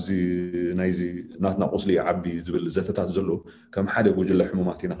زتزي أبزي نايزي ناتنا قصلي عبي زبل زتات زلو كم حدا بوجل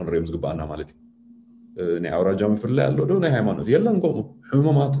حموماتنا خن ريمز قبا أنا مالتي ني أورا جام في الله لو دون هيمانوت يلا نقوم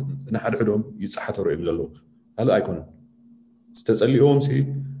حمومات نحد عدهم يصحتوا ريم زلو هلا أيكون استسأليهم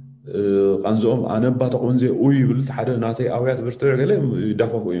سي قنزوم أنا باتقونزي أوي بلت حدا ناتي أويات برتوع قلهم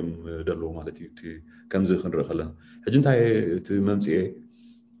يدافعوا يم دلو مالتي تي كم زي خنر خلنا حجنت هاي تمنسي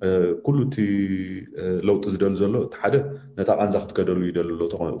كله تي لو تزدل زلو تحدا نتا قنزخت كدلو يدلو لو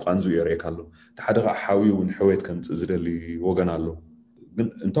تقون قنزو يريك هلو تحدا حاوي ونحويت كم تزدلي وجنا له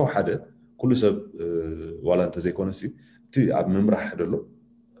انتو حدا كل سب ولا انت زي كونسي تي عب ممرح دلو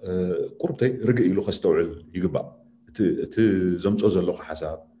قربتي رجع له خستوعل يقبع تي زمصو زلو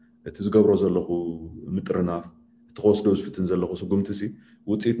حساب تزقبرو زلو مترناف تخوصدوز فتن زلو سقمتسي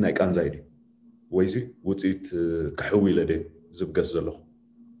وصيت ناي قنزايدي ويسي وصيت كحوي لدي زبقس زلو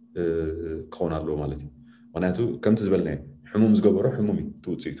كون الله مالتي معناته كم تزبلنا حموم زقبرو حمومي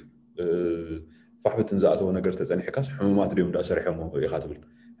توصيتو فحبت نزاتو نجر تزني حكاس حمومات اليوم دا سري حمو يخاتبل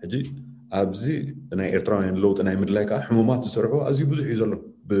حجي ابزي انا ايرتران لوط انا مدلايكا حمومات تسرحو ازي بزح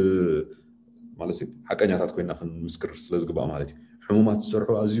يزلو مالسي حقنياتات كوينا خن مسكر سلازقبا مالتي حمومات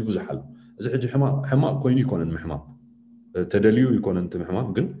تسرحو ازي بزح حل ازي حجي حما كوين يكون محمام تدليو يكون انت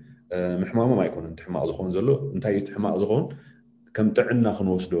محمام كن محمام ما يكون انت حما زخون زلو انت يتحما زخون كم تعنا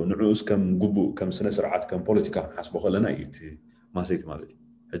خنوسدو نعوس كم قبو كم سنة سرعات كم بوليتيكا حسبو خلنا يتي ما سيت مالتي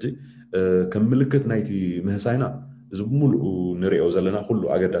حجي كم ملكت نايتي مهساينا زبمول ونريو زلنا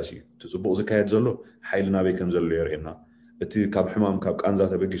كله أقداسي تزبو زكاية زلو حيلنا بي كم زلو يرئينا اتي كاب حمام كاب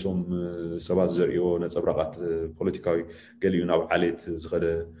كانزاتا بقيسوم سبات زرئيو نتصبرقات بوليتيكاوي قاليو ناب عليت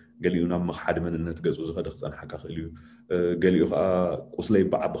زغدا قاليو ناب مخحد من النتقزو زغدا خزان حكا خليو قاليو قصلي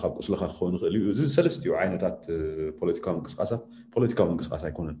بعب خاب قصلخا خون خليو سلستيو عينتات بوليتيكاوي مقصقاسات بوليتيكاوي مقصقاسا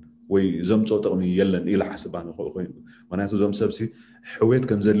يكونن وي زمصو طقمي يلن إلى حسبان خوين معناته زم سبسي حويت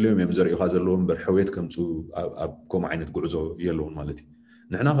كم زليوم يم زرئيو خازلوم بر حويت كم تو أبكم عينت قعزو يلون مالتي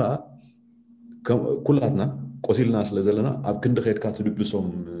نحنا غا كلاتنا قصيلنا سلازلنا أب كند خير كاتو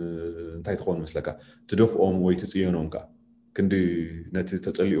دبلسوم انتي تخون مسلكا تدفقهم ويتسيونهم كا كندي نتي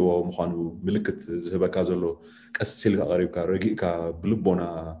تتسليقوا مخانو ملكت زهبكا زلو كسيلكا قريبكا رقيقكا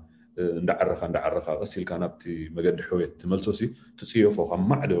بلبونا ندعرخا قسيلكا نابتي مقد حويت تملسوسي تسيوفو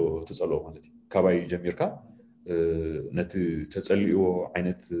خمعدو تسألو مالتي كاباي جميركا نتي تتسليقوا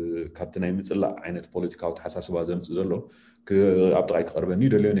عينت كابتنا يمتصلع عينت بوليتيكاو تحساسبا زمص زلو كأبطايك قربني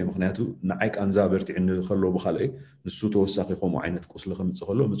دليوني مخنياتو نعيك أنزابرتي عند خلو بخالي نسو توساقي خوم عينت قصل خمس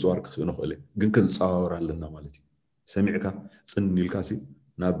خلو متصوارك خينو خلي جنكن تصاور لنا مالتي سمعك صني الكاسي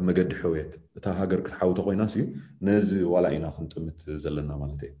ناب مقد حويت تا هاجر كتحاول تقوي ناسي نز ولا إنا خنتمت زلنا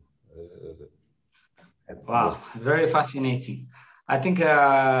مالتي Wow, very fascinating. I think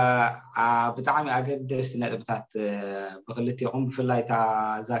بتعمي أقدس نقطة بغلتيهم بفلاي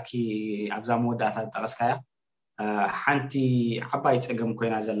تا زاكي أبزا مودة تغسكايا حنتي عباي تسقم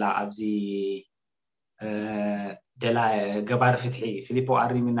كوينا زلا أبزي دلا جبار فتحي فيليبو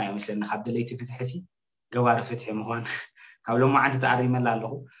أري منا يا مثلا خد دليتي فتحسي جبار فتحي مهون قبل ما عند تأري من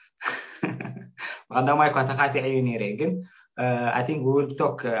له وقدام ما يكون تخاتي عيوني ريجن I think we will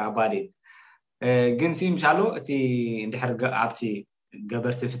talk about it جن سيم شالو تي اندحر عبتي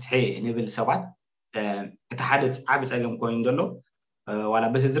جبرت فتحي نبل سبعة تحدث عبس أجمع كوين دلو ولا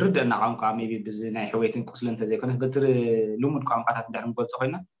بس زرد أن عمق ميبي بزنا حويتين كسلن تزيكونه بتر لومد قامقات تدعم قلت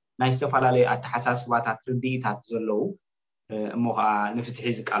خينا نايستفعل على التحساس بات تردي تزلو موها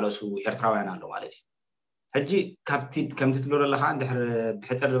نفتحي زك على سو يرتراوي أنا له مالتي حجي كابتي كم تطلور الله خان دحر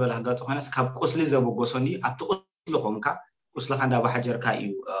بحتر بله قلت خينا سكاب قسلي زبو قصني أتقسل خمكا قسل خان دابا حجر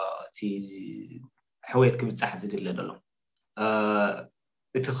كايو تي حويت كبتصح زدل دلو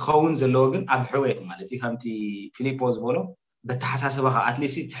تخون زلوجن أب حويت مالتي فهمتي فيليبوز بولو بتحساسبها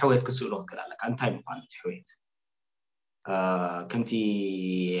أتليست تحويت كسولو كلا لك أنت هاي مقام تحويت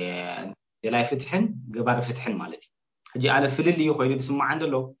كمتي دلاي فتحن جبار فتحن مالتي هجي على فيل اللي يخوي بسمع عنده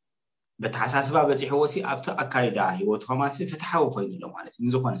له بتحساسبا بتحوسي أبت أكايدا هيوت خماسي فتحوا فين لو مالتي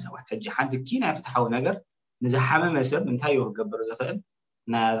نزخون سوات حجي حد كينا فتحوا نجر نزحمه مسب انتايو قبر زخيل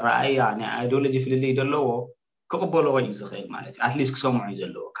نا رأي يعني ايديولوجي في اللي يدلو كقبلوا وجه زخيل مالتي اتليست كسمعوا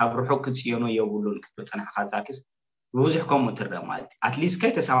يزلو كبرحو كتصيونو يقولون كتبصنا خاصاكس بوزحكم متر مالتي اتليست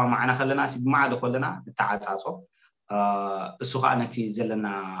كي تسمع معنا خلنا سيجمع دخلنا التعاطاصو السوق نتي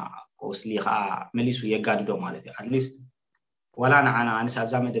زلنا وسليخا مليسو يقاددو مالتي اتليست ولا أنا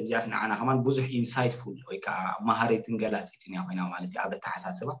سابزا مدب زياسنا أنا كمان بوزح insightful ويكا مهارة تنقلات إتنيا وينا مالتي عبد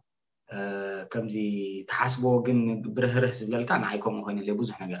تحساسبا كم زي تحسبه جن برهره سبلا كان عايكم وين اللي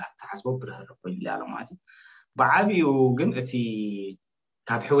بوزح نقلات تحسبه برهره وين اللي على مالتي بعابي وجن أتي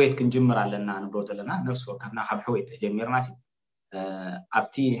كاب حويت كنجمر على لنا نبروت لنا نفسه كنا كاب حويت جميرناتي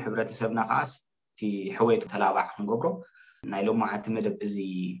أبتي حبرة سبنا خاص تي حويت تلابع نقبره نايلو ما عتمد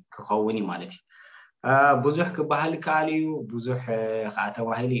بزي كخوني مالتي ብዙሕ ክበሃል ካሊዩ ብዙሕ ከዓ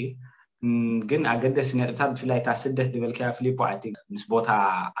ተባሂሉ እዩ ግን ኣገደሲ ነጥብታት ብፍላይ እታ ስደት ዝበልካያ ፍሊፖ ኣቲ ምስ ቦታ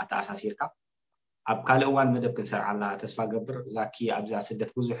ኣተኣሳሲርካ ኣብ ካልእ እዋን መደብ ክንሰርዓላ ተስፋ ገብር ዛኪ ኣብዛ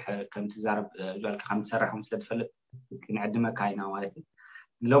ስደት ብዙሕ ከም ትዛረብ ዝበልካ ከም ትሰርሕ እውን ስለትፈልጥ ክንዕድመካ ኢና ማለት እዩ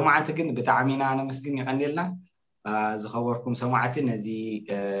ሎማዓንቲ ግን ብጣዕሚ ኢና ነመስግን ይቀኒልና ዝኸበርኩም ሰማዕቲ ነዚ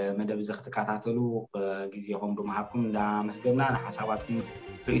መደብ እዚ ክትከታተሉ ግዜኹም ብምሃብኩም እንዳመስገንና ንሓሳባትኩም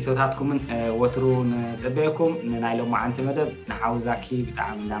رئيساتكم وترون تبعكم نايلو مع أنت مدب نحاول ذاكي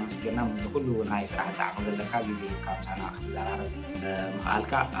بتعامل مع مسجنا من كله ناي صراحة تعامل لك جزء كام سنة خزارة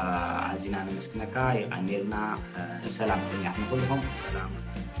مخالك عزينا نمسكنك يغني لنا سلام عليكم كلكم سلام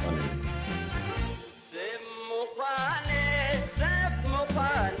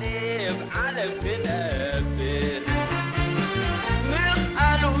مخالف على الكنافر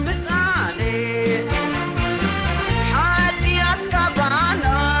مقالوا مقالي حادي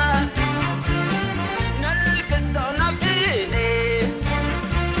الطبعنا نلقصو نبيني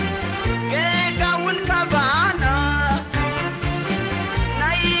كيكا والكبعنا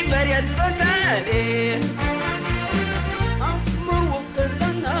نايبر يتفتاني أمر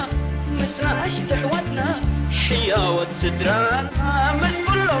وقتلنا مساش تحوتنا حياوة صدرانا مش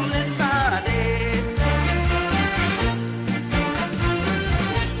كلهم لساني